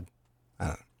guess you're good.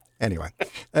 Anyway.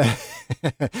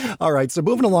 All right. So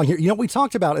moving along here, we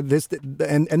talked about this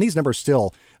and these numbers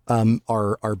still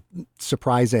are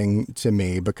surprising to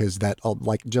me because that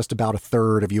like just about a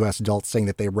third of U.S. adults saying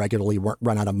that they regularly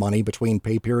run out of money between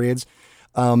pay periods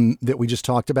that we just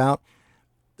talked about.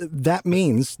 That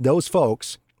means those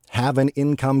folks have an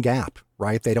income gap,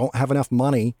 right? They don't have enough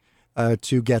money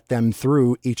to get them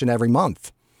through each and every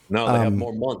month. No, they have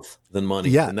more month than money.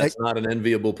 Yeah, and that's not an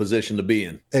enviable position to be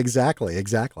in. Exactly.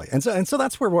 And so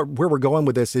that's where we're going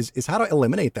with this is how to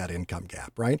eliminate that income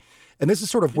gap, right? And this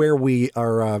is sort of where we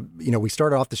are, we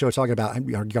started off the show talking about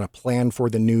you're going to plan for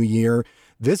the new year.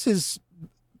 This is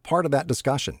part of that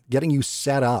discussion, getting you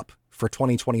set up for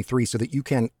 2023 so that you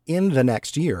can, in the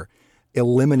next year,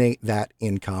 eliminate that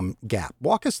income gap.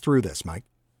 Walk us through this, Mike.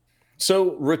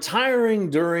 So retiring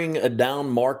during a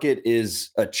down market is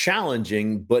a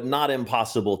challenging but not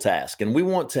impossible task. And we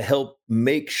want to help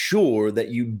make sure that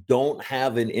you don't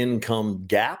have an income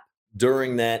gap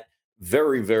during that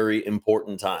very, very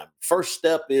important time. First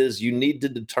step is you need to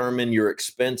determine your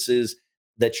expenses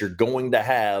that you're going to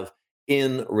have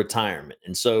in retirement.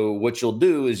 And so what you'll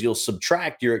do is you'll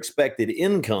subtract your expected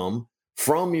income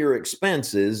from your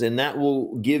expenses, and that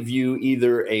will give you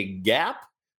either a gap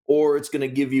or it's going to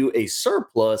give you a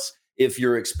surplus if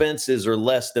your expenses are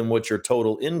less than what your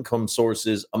total income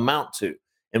sources amount to.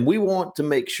 And we want to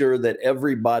make sure that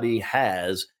everybody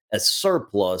has a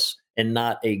surplus and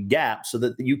not a gap so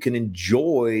that you can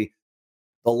enjoy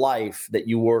the life that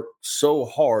you work so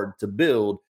hard to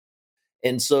build.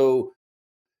 And so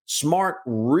smart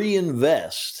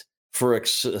reinvest for a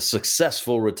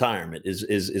successful retirement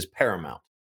is paramount.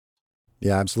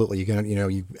 Yeah, absolutely.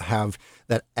 You have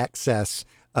that excess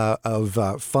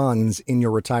of funds in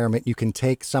your retirement. You can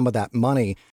take some of that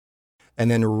money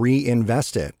and then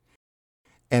reinvest it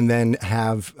and then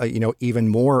have, even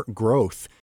more growth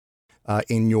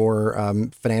in your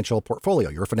financial portfolio.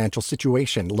 Your financial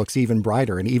situation looks even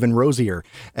brighter and even rosier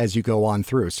as you go on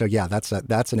through. So yeah, that's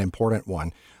an important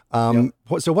one.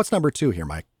 So what's number 2 here,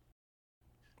 Mike?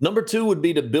 Number 2 would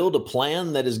be to build a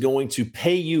plan that is going to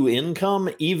pay you income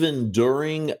even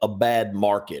during a bad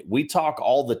market. We talk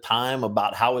all the time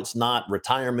about how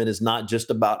retirement is not just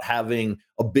about having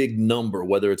a big number,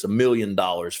 whether it's $1 million,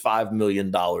 $5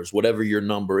 million, whatever your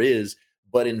number is.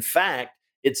 But in fact,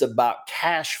 it's about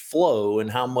cash flow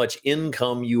and how much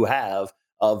income you have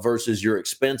versus your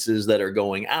expenses that are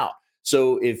going out.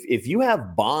 So if you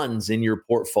have bonds in your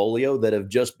portfolio that have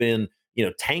just been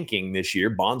tanking this year,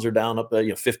 bonds are down up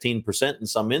 15% in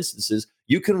some instances,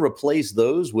 you can replace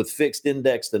those with fixed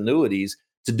indexed annuities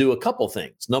to do a couple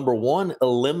things. Number one,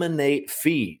 eliminate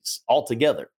fees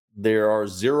altogether. There are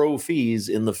zero fees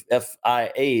in the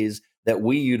FIAs that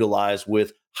we utilize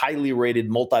with highly rated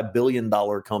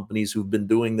multi-billion-dollar companies who've been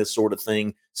doing this sort of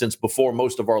thing since before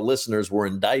most of our listeners were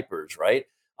in diapers, right?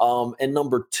 And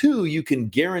number two, you can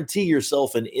guarantee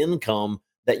yourself an income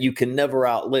that you can never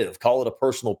outlive. Call it a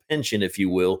personal pension, if you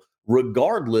will,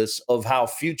 regardless of how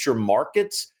future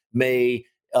markets may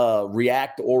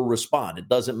react or respond. It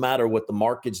doesn't matter what the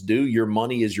markets do. Your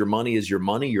money is your money is your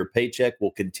money. Your paycheck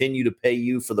will continue to pay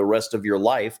you for the rest of your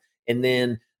life. And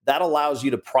then that allows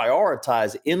you to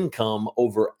prioritize income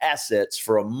over assets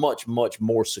for a much, much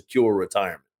more secure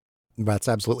retirement. That's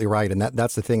absolutely right. And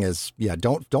that's the thing is,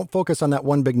 don't focus on that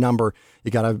one big number.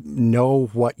 You got to know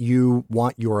what you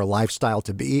want your lifestyle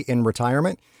to be in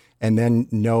retirement, and then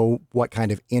know what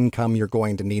kind of income you're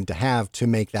going to need to have to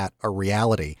make that a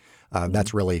reality.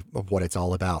 That's really what it's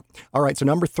all about. All right. So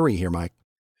number 3 here, Mike.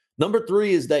 Number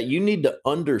 3 is that you need to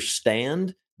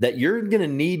understand that you're going to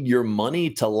need your money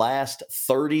to last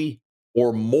 30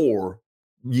 or more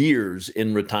years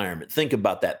in retirement. Think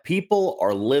about that. People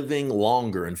are living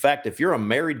longer. In fact, if you're a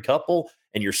married couple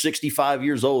and you're 65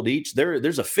 years old each,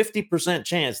 there's a 50%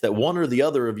 chance that one or the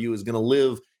other of you is going to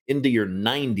live into your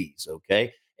 90s.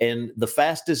 Okay. And the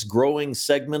fastest growing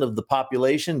segment of the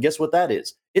population, guess what that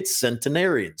is? It's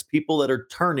centenarians, people that are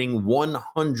turning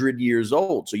 100 years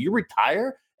old. So you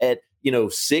retire at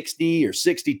 60 or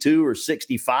 62 or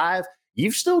 65,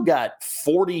 you've still got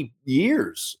 40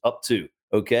 years up to,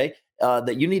 okay,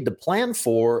 that you need to plan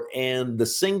for. And the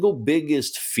single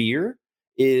biggest fear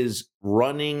is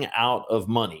running out of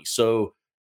money. So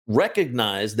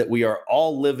recognize that we are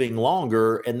all living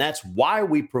longer, and that's why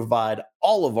we provide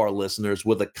all of our listeners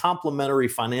with a complimentary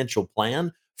financial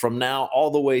plan from now all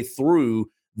the way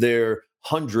through their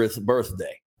 100th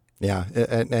birthday. Yeah.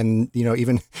 And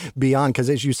even beyond, because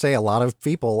as you say, a lot of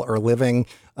people are living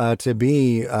to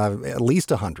be at least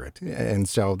 100. And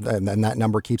so and that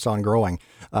number keeps on growing.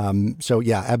 So,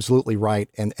 yeah, absolutely right.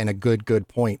 And a good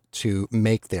point to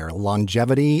make there.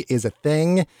 Longevity is a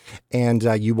thing,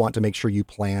 and you want to make sure you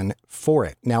plan for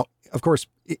it. Now, of course,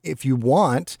 if you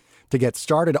want to get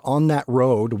started on that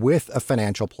road with a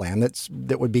financial plan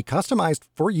that would be customized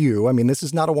for you. I mean, this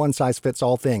is not a one size fits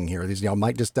all thing here.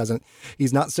 Mike just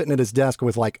he's not sitting at his desk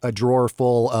with like a drawer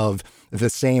full of the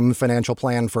same financial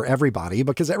plan for everybody,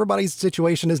 because everybody's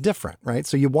situation is different, right?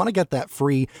 So you want to get that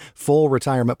free full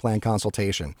retirement plan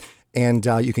consultation. And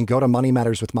you can go to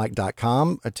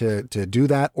moneymatterswithmike.com to do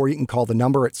that, or you can call the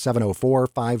number at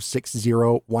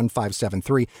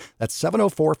 704-560-1573. That's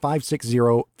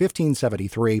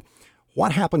 704-560-1573.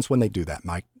 What happens when they do that,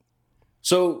 Mike?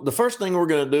 So the first thing we're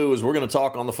going to do is we're going to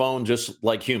talk on the phone just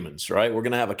like humans, right? We're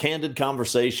going to have a candid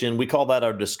conversation. We call that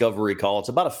our discovery call. It's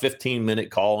about a 15-minute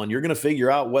call, and you're going to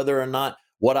figure out whether or not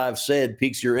what I've said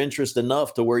piques your interest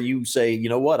enough to where you say, you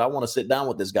know what, I want to sit down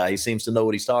with this guy. He seems to know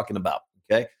what he's talking about,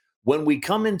 okay? When we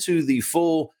come into the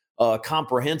full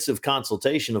comprehensive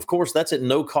consultation, of course, that's at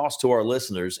no cost to our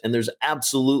listeners, and there's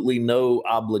absolutely no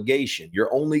obligation.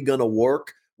 You're only going to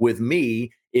work with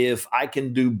me if I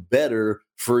can do better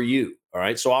for you. All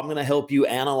right. So I'm going to help you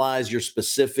analyze your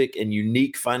specific and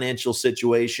unique financial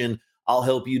situation. I'll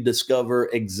help you discover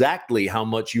exactly how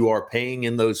much you are paying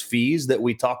in those fees that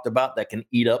we talked about that can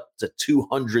eat up to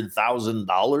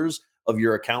 $200,000 of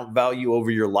your account value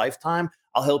over your lifetime.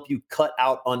 I'll help you cut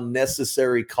out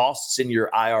unnecessary costs in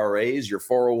your IRAs, your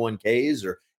 401ks,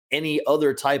 or any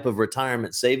other type of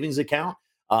retirement savings account.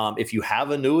 If you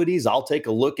have annuities, I'll take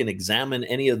a look and examine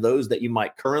any of those that you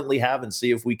might currently have and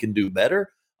see if we can do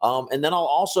better. And then I'll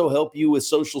also help you with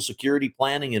Social Security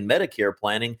planning and Medicare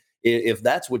planning if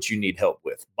that's what you need help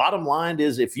with. Bottom line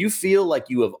is, if you feel like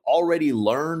you have already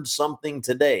learned something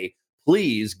today,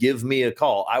 please give me a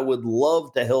call. I would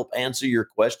love to help answer your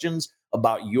questions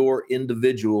about your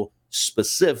individual,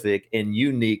 specific, and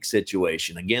unique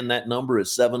situation. Again, that number is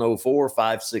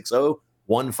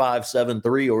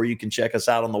 704-560-1573, or you can check us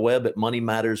out on the web at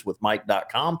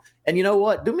moneymatterswithmike.com. And you know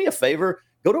what? Do me a favor.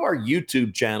 Go to our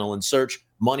YouTube channel and search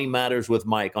Money Matters with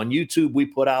Mike. On YouTube, we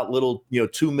put out little,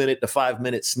 2-minute to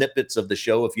 5-minute snippets of the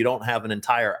show. If you don't have an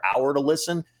entire hour to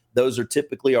listen, those are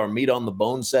typically our meat on the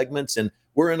bone segments. And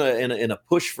we're in a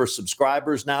push for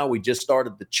subscribers now. We just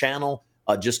started the channel,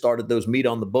 just started those meat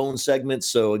on the bone segments.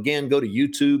 So again, go to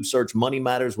YouTube, search Money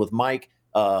Matters with Mike.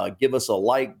 Give us a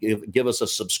like, give us a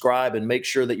subscribe, and make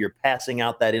sure that you're passing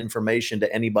out that information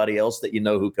to anybody else that you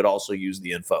know who could also use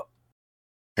the info.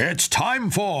 It's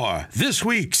time for this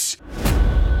week's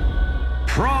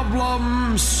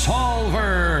Problem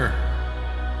Solver.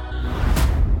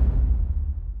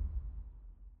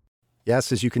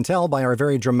 Yes, as you can tell by our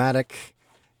very dramatic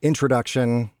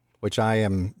introduction, which I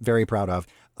am very proud of,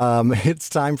 it's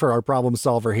time for our problem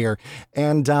solver here.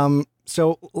 And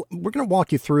so we're going to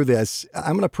walk you through this.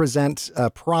 I'm going to present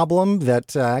a problem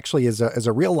that actually is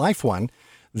a real life one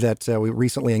that we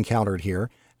recently encountered here.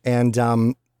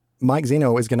 And Mike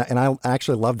Zeno is going to, and I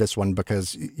actually love this one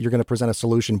because you're going to present a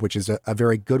solution, which is a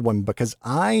very good one, because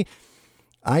I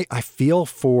feel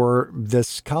for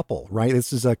this couple, right?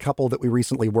 This is a couple that we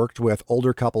recently worked with,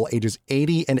 older couple, ages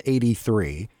 80 and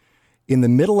 83. In the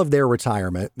middle of their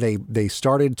retirement, they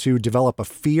started to develop a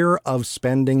fear of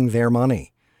spending their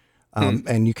money.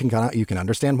 And you can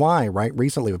understand why, right?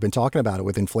 Recently, we've been talking about it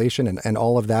with inflation and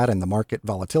all of that and the market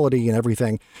volatility and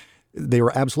everything. They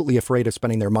were absolutely afraid of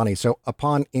spending their money. So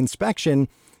upon inspection,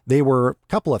 they were a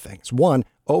couple of things. One,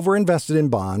 overinvested in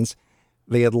bonds.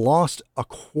 They had lost a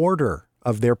quarter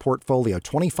of their portfolio,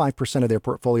 25% of their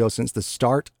portfolio since the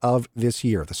start of this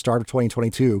year, the start of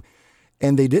 2022.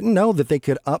 And they didn't know that they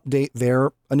could update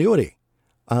their annuity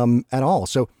at all.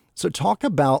 So talk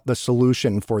about the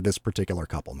solution for this particular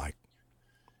couple, Mike.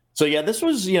 So yeah, this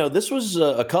was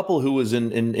a couple who was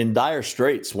in dire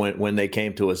straits when they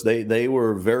came to us. They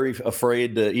were very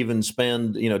afraid to even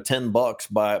spend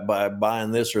 $10 by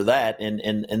buying this or that,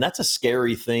 and that's a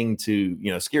scary thing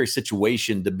scary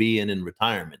situation to be in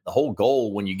retirement. The whole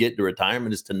goal when you get to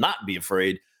retirement is to not be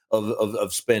afraid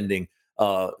of spending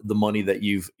the money that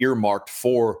you've earmarked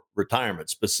for retirement,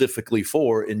 specifically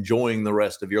for enjoying the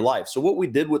rest of your life. So what we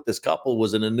did with this couple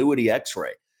was an annuity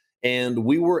X-ray. And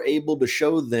we were able to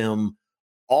show them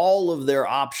all of their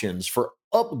options for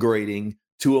upgrading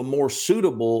to a more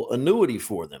suitable annuity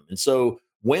for them. And so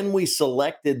when we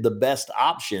selected the best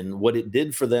option, what it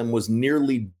did for them was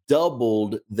nearly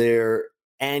doubled their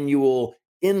annual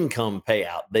income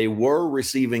payout. They were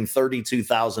receiving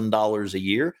 $32,000 a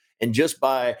year. And just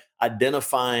by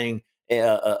identifying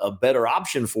a better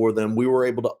option for them, we were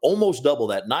able to almost double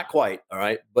that. Not quite, all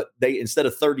right, but they, instead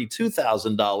of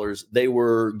 $32,000, they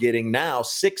were getting now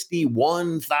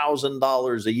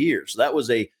 $61,000 a year. So that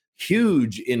was a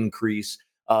huge increase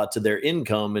to their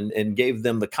income and gave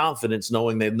them the confidence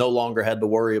knowing they no longer had to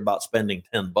worry about spending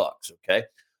 $10. Okay.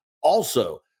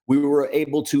 Also, we were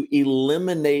able to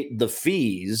eliminate the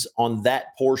fees on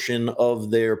that portion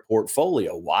of their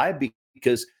portfolio. Why?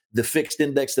 Because the fixed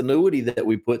indexed annuity that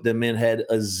we put them in had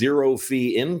a zero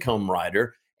fee income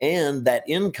rider, and that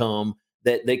income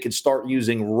that they could start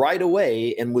using right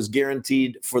away and was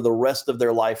guaranteed for the rest of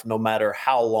their life, no matter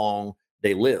how long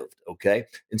they lived. Okay.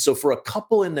 And so for a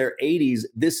couple in their 80s,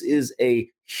 this is a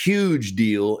huge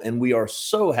deal. And we are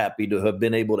so happy to have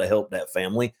been able to help that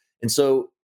family. And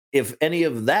so if any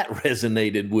of that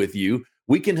resonated with you,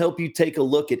 we can help you take a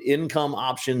look at income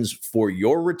options for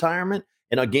your retirement.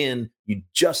 And again, you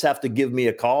just have to give me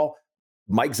a call,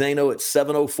 Mike Zeno at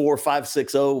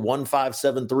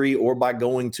 704-560-1573, or by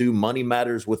going to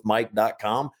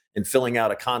moneymatterswithmike.com and filling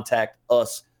out a contact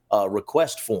us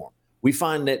request form. We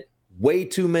find that way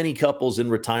too many couples in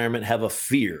retirement have a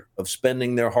fear of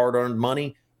spending their hard-earned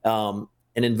money, and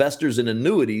investors in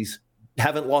annuities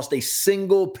haven't lost a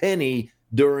single penny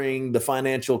during the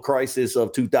financial crisis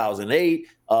of 2008.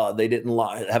 They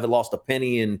haven't lost a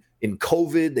penny in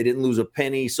COVID. They didn't lose a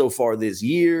penny so far this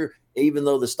year, even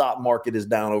though the stock market is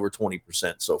down over 20%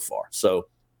 so far. So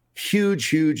huge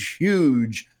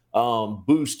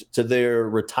boost to their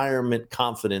retirement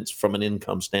confidence from an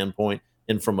income standpoint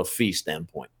and from a fee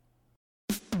standpoint.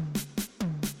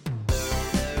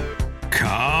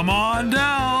 Come on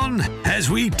down as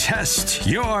we test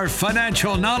your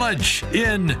financial knowledge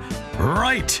in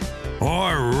Right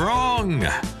or Wrong.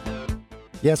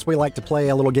 Yes, we like to play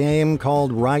a little game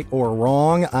called Right or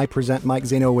Wrong. I present Mike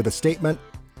Zeno with a statement,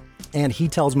 and he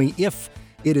tells me if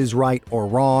it is right or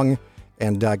wrong,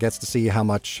 and gets to see how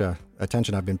much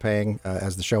attention I've been paying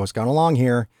as the show has gone along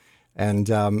here. And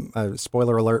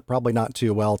spoiler alert, probably not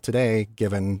too well today,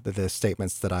 given the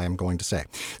statements that I am going to say.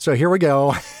 So here we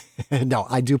go. No,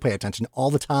 I do pay attention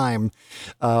all the time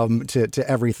to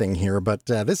everything here, but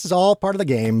this is all part of the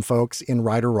game, folks, in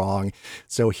Right or Wrong.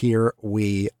 So here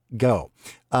we go.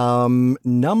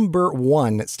 Number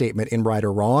one statement in Right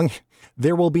or Wrong: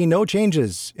 there will be no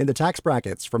changes in the tax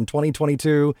brackets from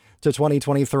 2022 to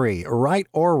 2023. Right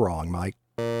or wrong, Mike?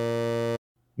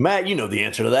 Matt, you know the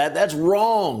answer to that. That's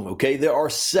wrong. Okay. There are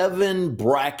 7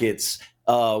 brackets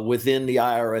within the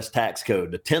IRS tax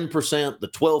code: the 10%, the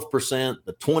 12%,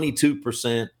 the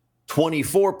 22%,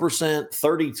 24%,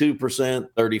 32%,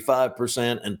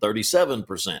 35%, and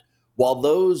 37%. while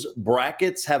those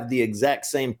brackets have the exact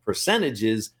same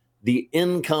percentages, the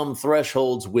income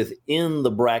thresholds within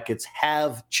the brackets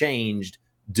have changed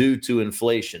due to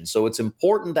inflation. So it's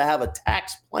important to have a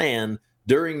tax plan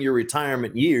during your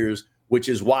retirement years, which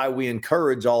is why we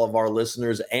encourage all of our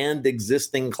listeners and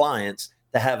existing clients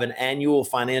to have an annual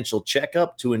financial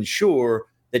checkup to ensure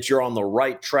that you're on the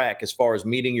right track as far as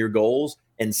meeting your goals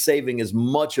and saving as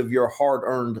much of your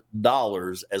hard-earned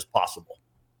dollars as possible.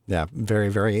 Yeah, very,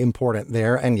 very important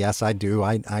there. And yes, I do.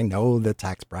 I know the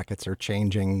tax brackets are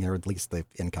changing, or at least the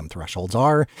income thresholds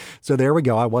are. So there we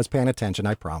go. I was paying attention,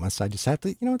 I promise. I just have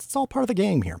to, it's all part of the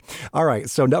game here. All right.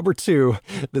 So number two,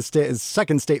 the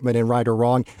second statement in Right or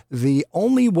Wrong, the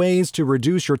only ways to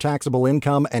reduce your taxable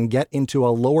income and get into a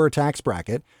lower tax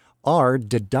bracket are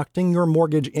deducting your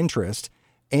mortgage interest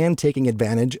and taking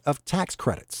advantage of tax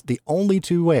credits. The only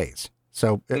two ways.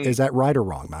 So is that right or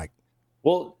wrong, Mike?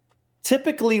 Well,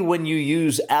 typically when you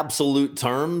use absolute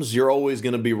terms, you're always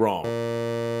going to be wrong,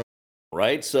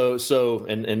 right? So,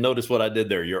 and notice what I did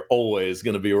there. You're always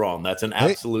going to be wrong. That's an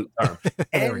absolute term.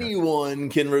 Anyone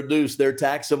can reduce their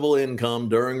taxable income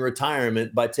during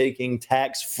retirement by taking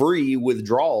tax-free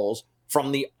withdrawals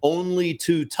from the only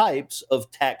two types of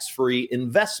tax-free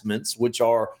investments, which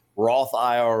are Roth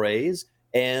IRAs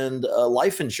and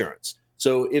life insurance.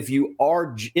 So if you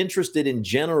are interested in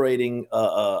generating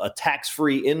a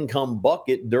tax-free income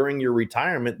bucket during your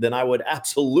retirement, then I would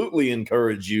absolutely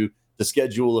encourage you to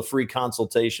schedule a free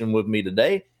consultation with me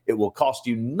today. It will cost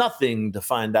you nothing to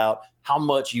find out how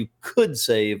much you could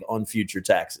save on future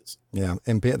taxes. Yeah,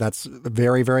 and that's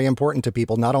very, very important to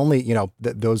people. Not only,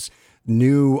 those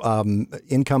new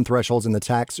income thresholds in the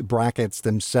tax brackets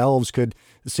themselves could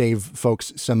save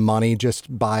folks some money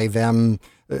just by them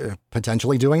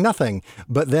potentially doing nothing.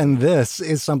 But then this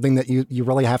is something that you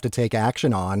really have to take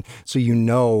action on,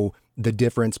 so the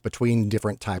difference between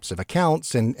different types of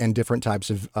accounts and different types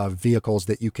of vehicles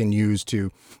that you can use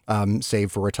to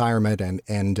save for retirement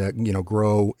and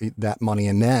grow that money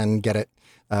and then get it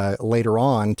later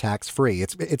on tax-free.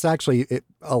 It's actually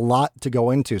a lot to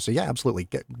go into. So yeah, absolutely.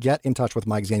 Get in touch with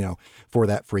Mike Zaino for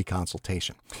that free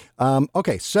consultation.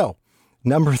 Okay, so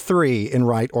number three in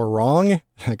Right or Wrong.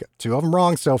 I got two of them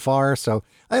wrong so far. So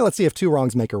hey, let's see if two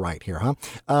wrongs make a right here, huh?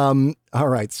 All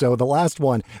right, so the last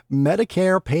one,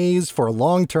 Medicare pays for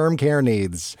long-term care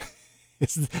needs.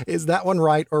 Is that one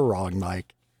right or wrong,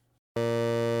 Mike?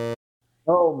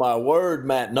 Oh, my word,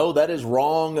 Matt. No, that is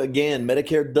wrong again.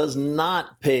 Medicare does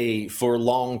not pay for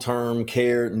long-term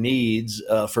care needs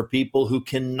for people who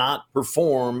cannot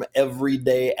perform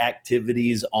everyday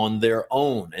activities on their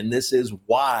own. And this is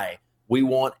why we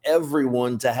want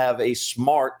everyone to have a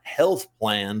smart health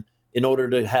plan in order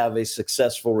to have a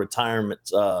successful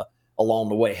retirement along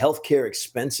the way. Healthcare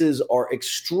expenses are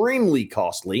extremely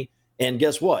costly. And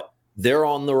guess what? They're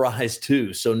on the rise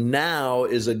too. So now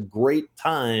is a great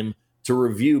time to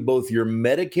review both your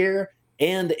Medicare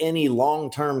and any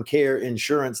long-term care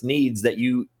insurance needs that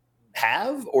you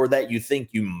have or that you think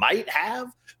you might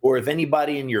have, or if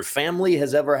anybody in your family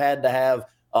has ever had to have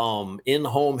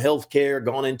in-home health care,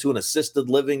 gone into an assisted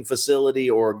living facility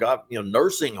or got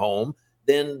nursing home,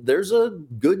 then there's a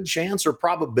good chance or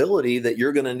probability that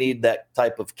you're going to need that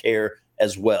type of care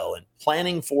as well. And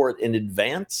planning for it in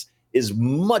advance is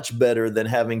much better than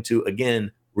having to,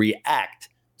 again, react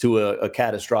to a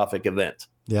catastrophic event.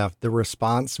 Yeah, the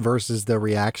response versus the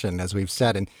reaction, as we've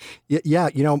said. And yeah,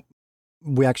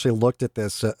 we actually looked at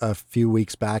this a few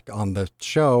weeks back on the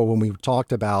show when we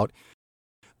talked about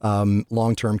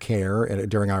long-term care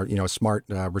during our, smart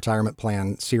retirement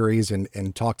plan series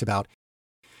and talked about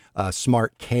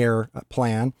smart care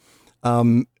plan.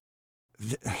 Just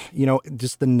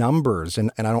the numbers,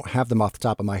 and I don't have them off the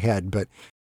top of my head, but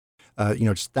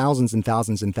just thousands and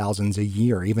thousands and thousands a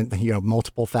year, even,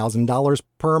 multiple $1,000s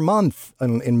per month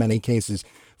in many cases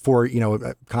for,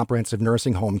 comprehensive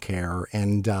nursing home care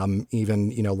and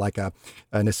even, like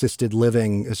an assisted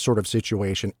living sort of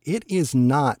situation. It is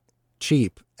not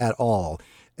cheap at all.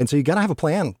 And so you got to have a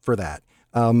plan for that.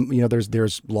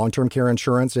 There's long-term care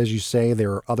insurance, as you say.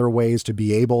 There are other ways to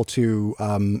be able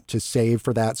to save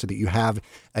for that so that you have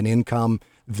an income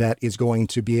that is going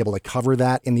to be able to cover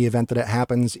that in the event that it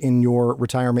happens in your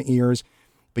retirement years.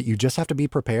 But you just have to be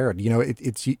prepared. You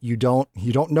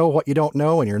don't know what you don't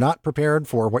know, and you're not prepared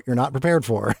for what you're not prepared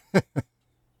for.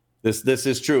 This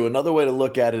is true. Another way to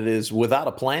look at it is without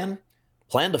a plan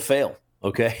to fail.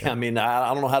 Okay. I mean,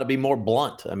 I don't know how to be more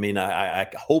blunt. I mean, I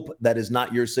hope that is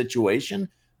not your situation,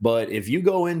 but if you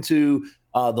go into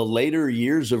the later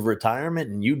years of retirement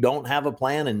and you don't have a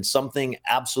plan and something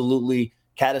absolutely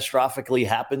catastrophically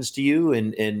happens to you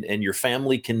and your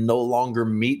family can no longer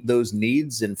meet those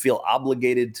needs and feel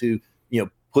obligated to,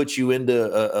 put you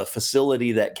into a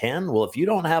facility that can, well, if you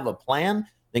don't have a plan,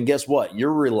 then guess what?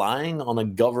 You're relying on a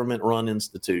government-run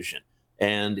institution.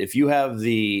 And if you have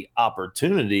the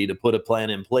opportunity to put a plan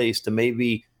in place to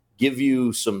maybe give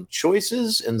you some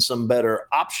choices and some better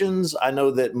options, I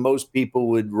know that most people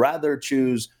would rather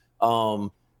choose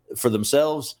for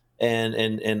themselves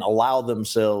and allow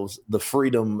themselves the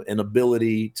freedom and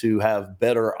ability to have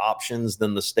better options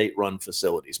than the state-run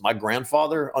facilities. My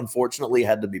grandfather, unfortunately,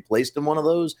 had to be placed in one of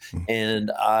those, and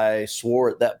I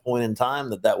swore at that point in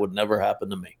time that would never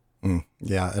happen to me.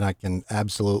 Yeah, and I can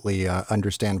absolutely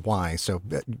understand why. So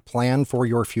plan for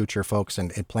your future, folks,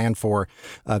 and plan for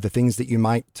the things that you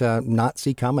might not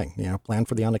see coming. Plan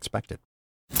for the unexpected.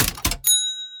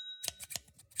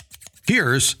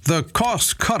 Here's the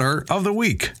cost cutter of the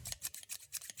week.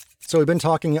 So we've been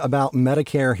talking about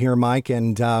Medicare here, Mike,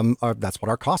 and that's what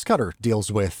our cost cutter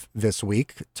deals with this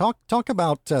week. Talk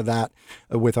about that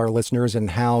with our listeners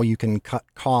and how you can cut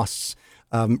costs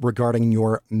regarding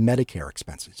your Medicare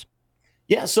expenses.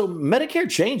 Yeah, so Medicare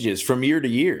changes from year to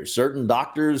year. Certain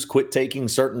doctors quit taking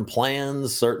certain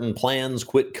plans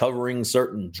quit covering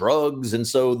certain drugs. And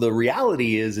so the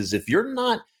reality is if you're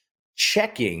not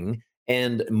checking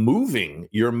and moving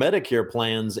your Medicare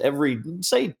plans every,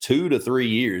 say, 2 to 3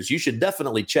 years, you should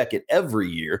definitely check it every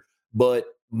year, but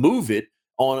move it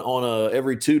on a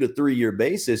every 2 to 3 year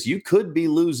basis, you could be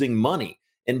losing money.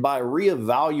 And by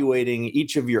reevaluating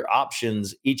each of your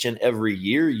options each and every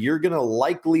year, you're going to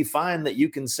likely find that you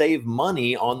can save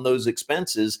money on those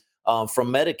expenses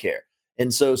from Medicare.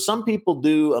 And so some people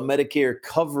do a Medicare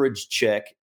coverage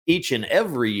check each and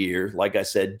every year, like I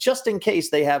said, just in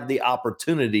case they have the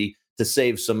opportunity to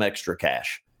save some extra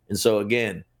cash. And so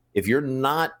again, if you're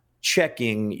not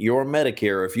checking your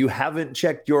Medicare, if you haven't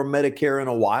checked your Medicare in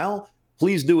a while,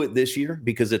 please do it this year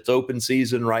because it's open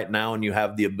season right now and you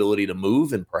have the ability to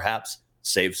move and perhaps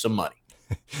save some money.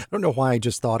 I don't know why I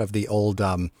just thought of the old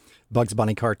Bugs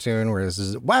Bunny cartoon where this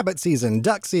is Wabbit season,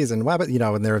 duck season,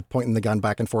 Wabbit, and they're pointing the gun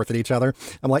back and forth at each other.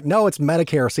 I'm like, no, it's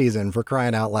Medicare season, for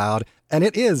crying out loud. And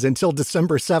it is until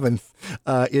December 7th.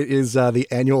 It is the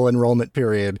annual enrollment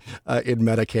period in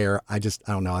Medicare. I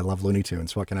don't know. I love Looney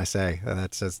Tunes. What can I say?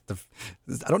 That says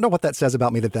I don't know what that says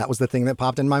about me that was the thing that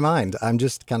popped in my mind. I'm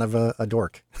just kind of a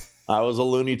dork. I was a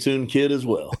Looney Tune kid as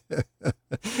well.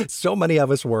 So many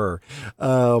of us were.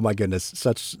 Oh my goodness,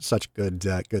 such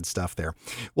good stuff there.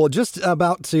 Well, just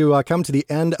about to come to the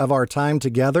end of our time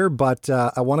together, but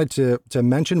I wanted to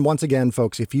mention once again,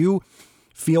 folks, if you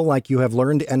feel like you have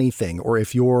learned anything, or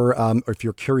if your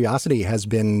curiosity has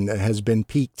been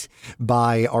piqued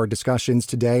by our discussions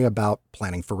today about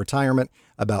planning for retirement,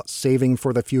 about saving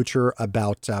for the future,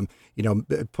 about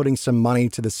putting some money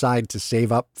to the side to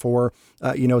save up for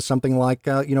something like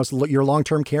your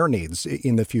long-term care needs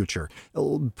in the future,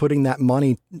 putting that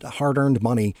money, hard-earned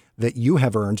money that you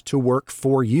have earned to work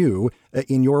for you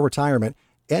in your retirement,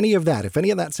 any of that, if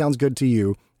any of that sounds good to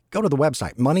you, go to the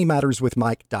website,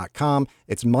 moneymatterswithmike.com.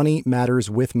 It's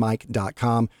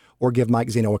moneymatterswithmike.com, or give Mike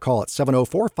Zeno a call at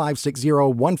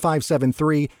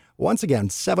 704-560-1573. Once again,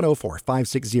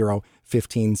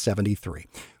 704-560-1573.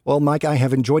 Well, Mike, I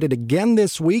have enjoyed it again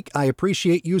this week. I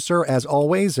appreciate you, sir, as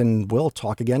always, and we'll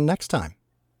talk again next time.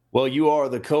 Well, you are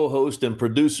the co-host and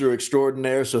producer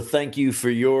extraordinaire, so thank you for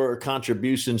your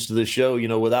contributions to the show.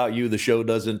 Without you, the show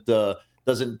doesn't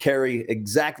carry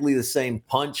exactly the same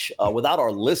punch. Without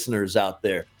our listeners out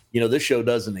there, this show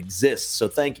doesn't exist. So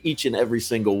thank each and every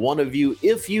single one of you.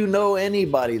 If you know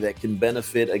anybody that can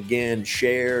benefit, again,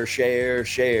 share.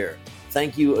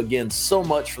 Thank you again so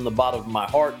much from the bottom of my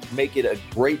heart. Make it a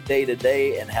great day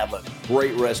today and have a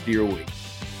great rest of your week.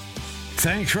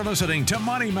 Thanks for listening to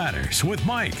Money Matters with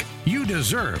Mike. You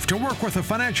deserve to work with a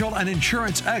financial and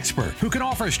insurance expert who can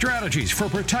offer strategies for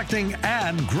protecting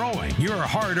and growing your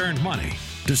hard-earned money.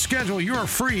 To schedule your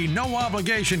free,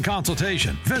 no-obligation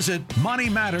consultation, visit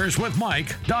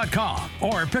moneymatterswithmike.com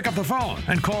or pick up the phone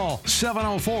and call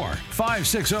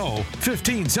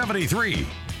 704-560-1573.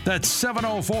 That's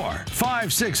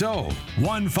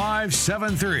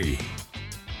 704-560-1573.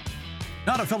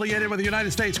 Not affiliated with the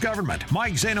United States government,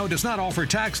 Mike Zeno does not offer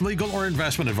tax, legal, or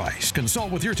investment advice.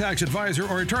 Consult with your tax advisor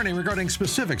or attorney regarding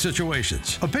specific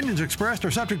situations. Opinions expressed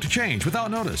are subject to change without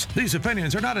notice. These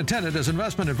opinions are not intended as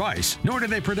investment advice, nor do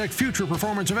they predict future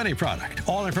performance of any product.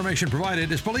 All information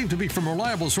provided is believed to be from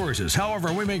reliable sources.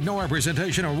 However, we make no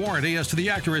representation or warranty as to the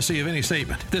accuracy of any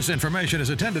statement. This information is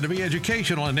intended to be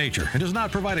educational in nature and does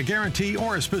not provide a guarantee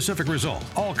or a specific result.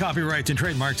 All copyrights and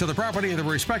trademarks are the property of the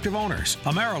respective owners.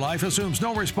 AmeriLife assumes assumes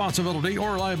no responsibility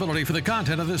or liability for the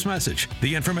content of this message.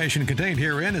 The information contained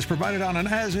herein is provided on an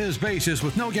as-is basis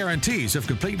with no guarantees of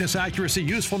completeness, accuracy,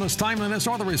 usefulness, timeliness,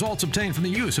 or the results obtained from the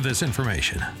use of this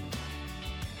information.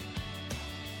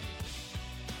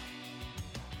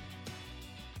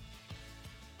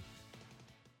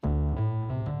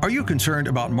 Are you concerned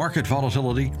about market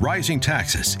volatility, rising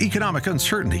taxes, economic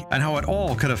uncertainty, and how it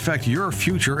all could affect your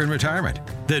future in retirement?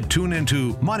 Then tune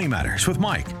into Money Matters with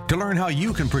Mike to learn how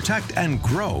you can protect and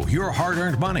grow your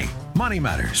hard-earned money. Money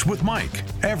Matters with Mike,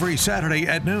 every Saturday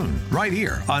at noon, right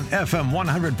here on FM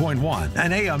 100.1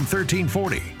 and AM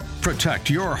 1340. Protect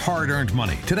your hard-earned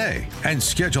money today and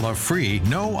schedule a free,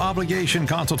 no-obligation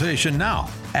consultation now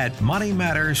at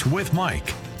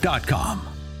moneymatterswithmike.com.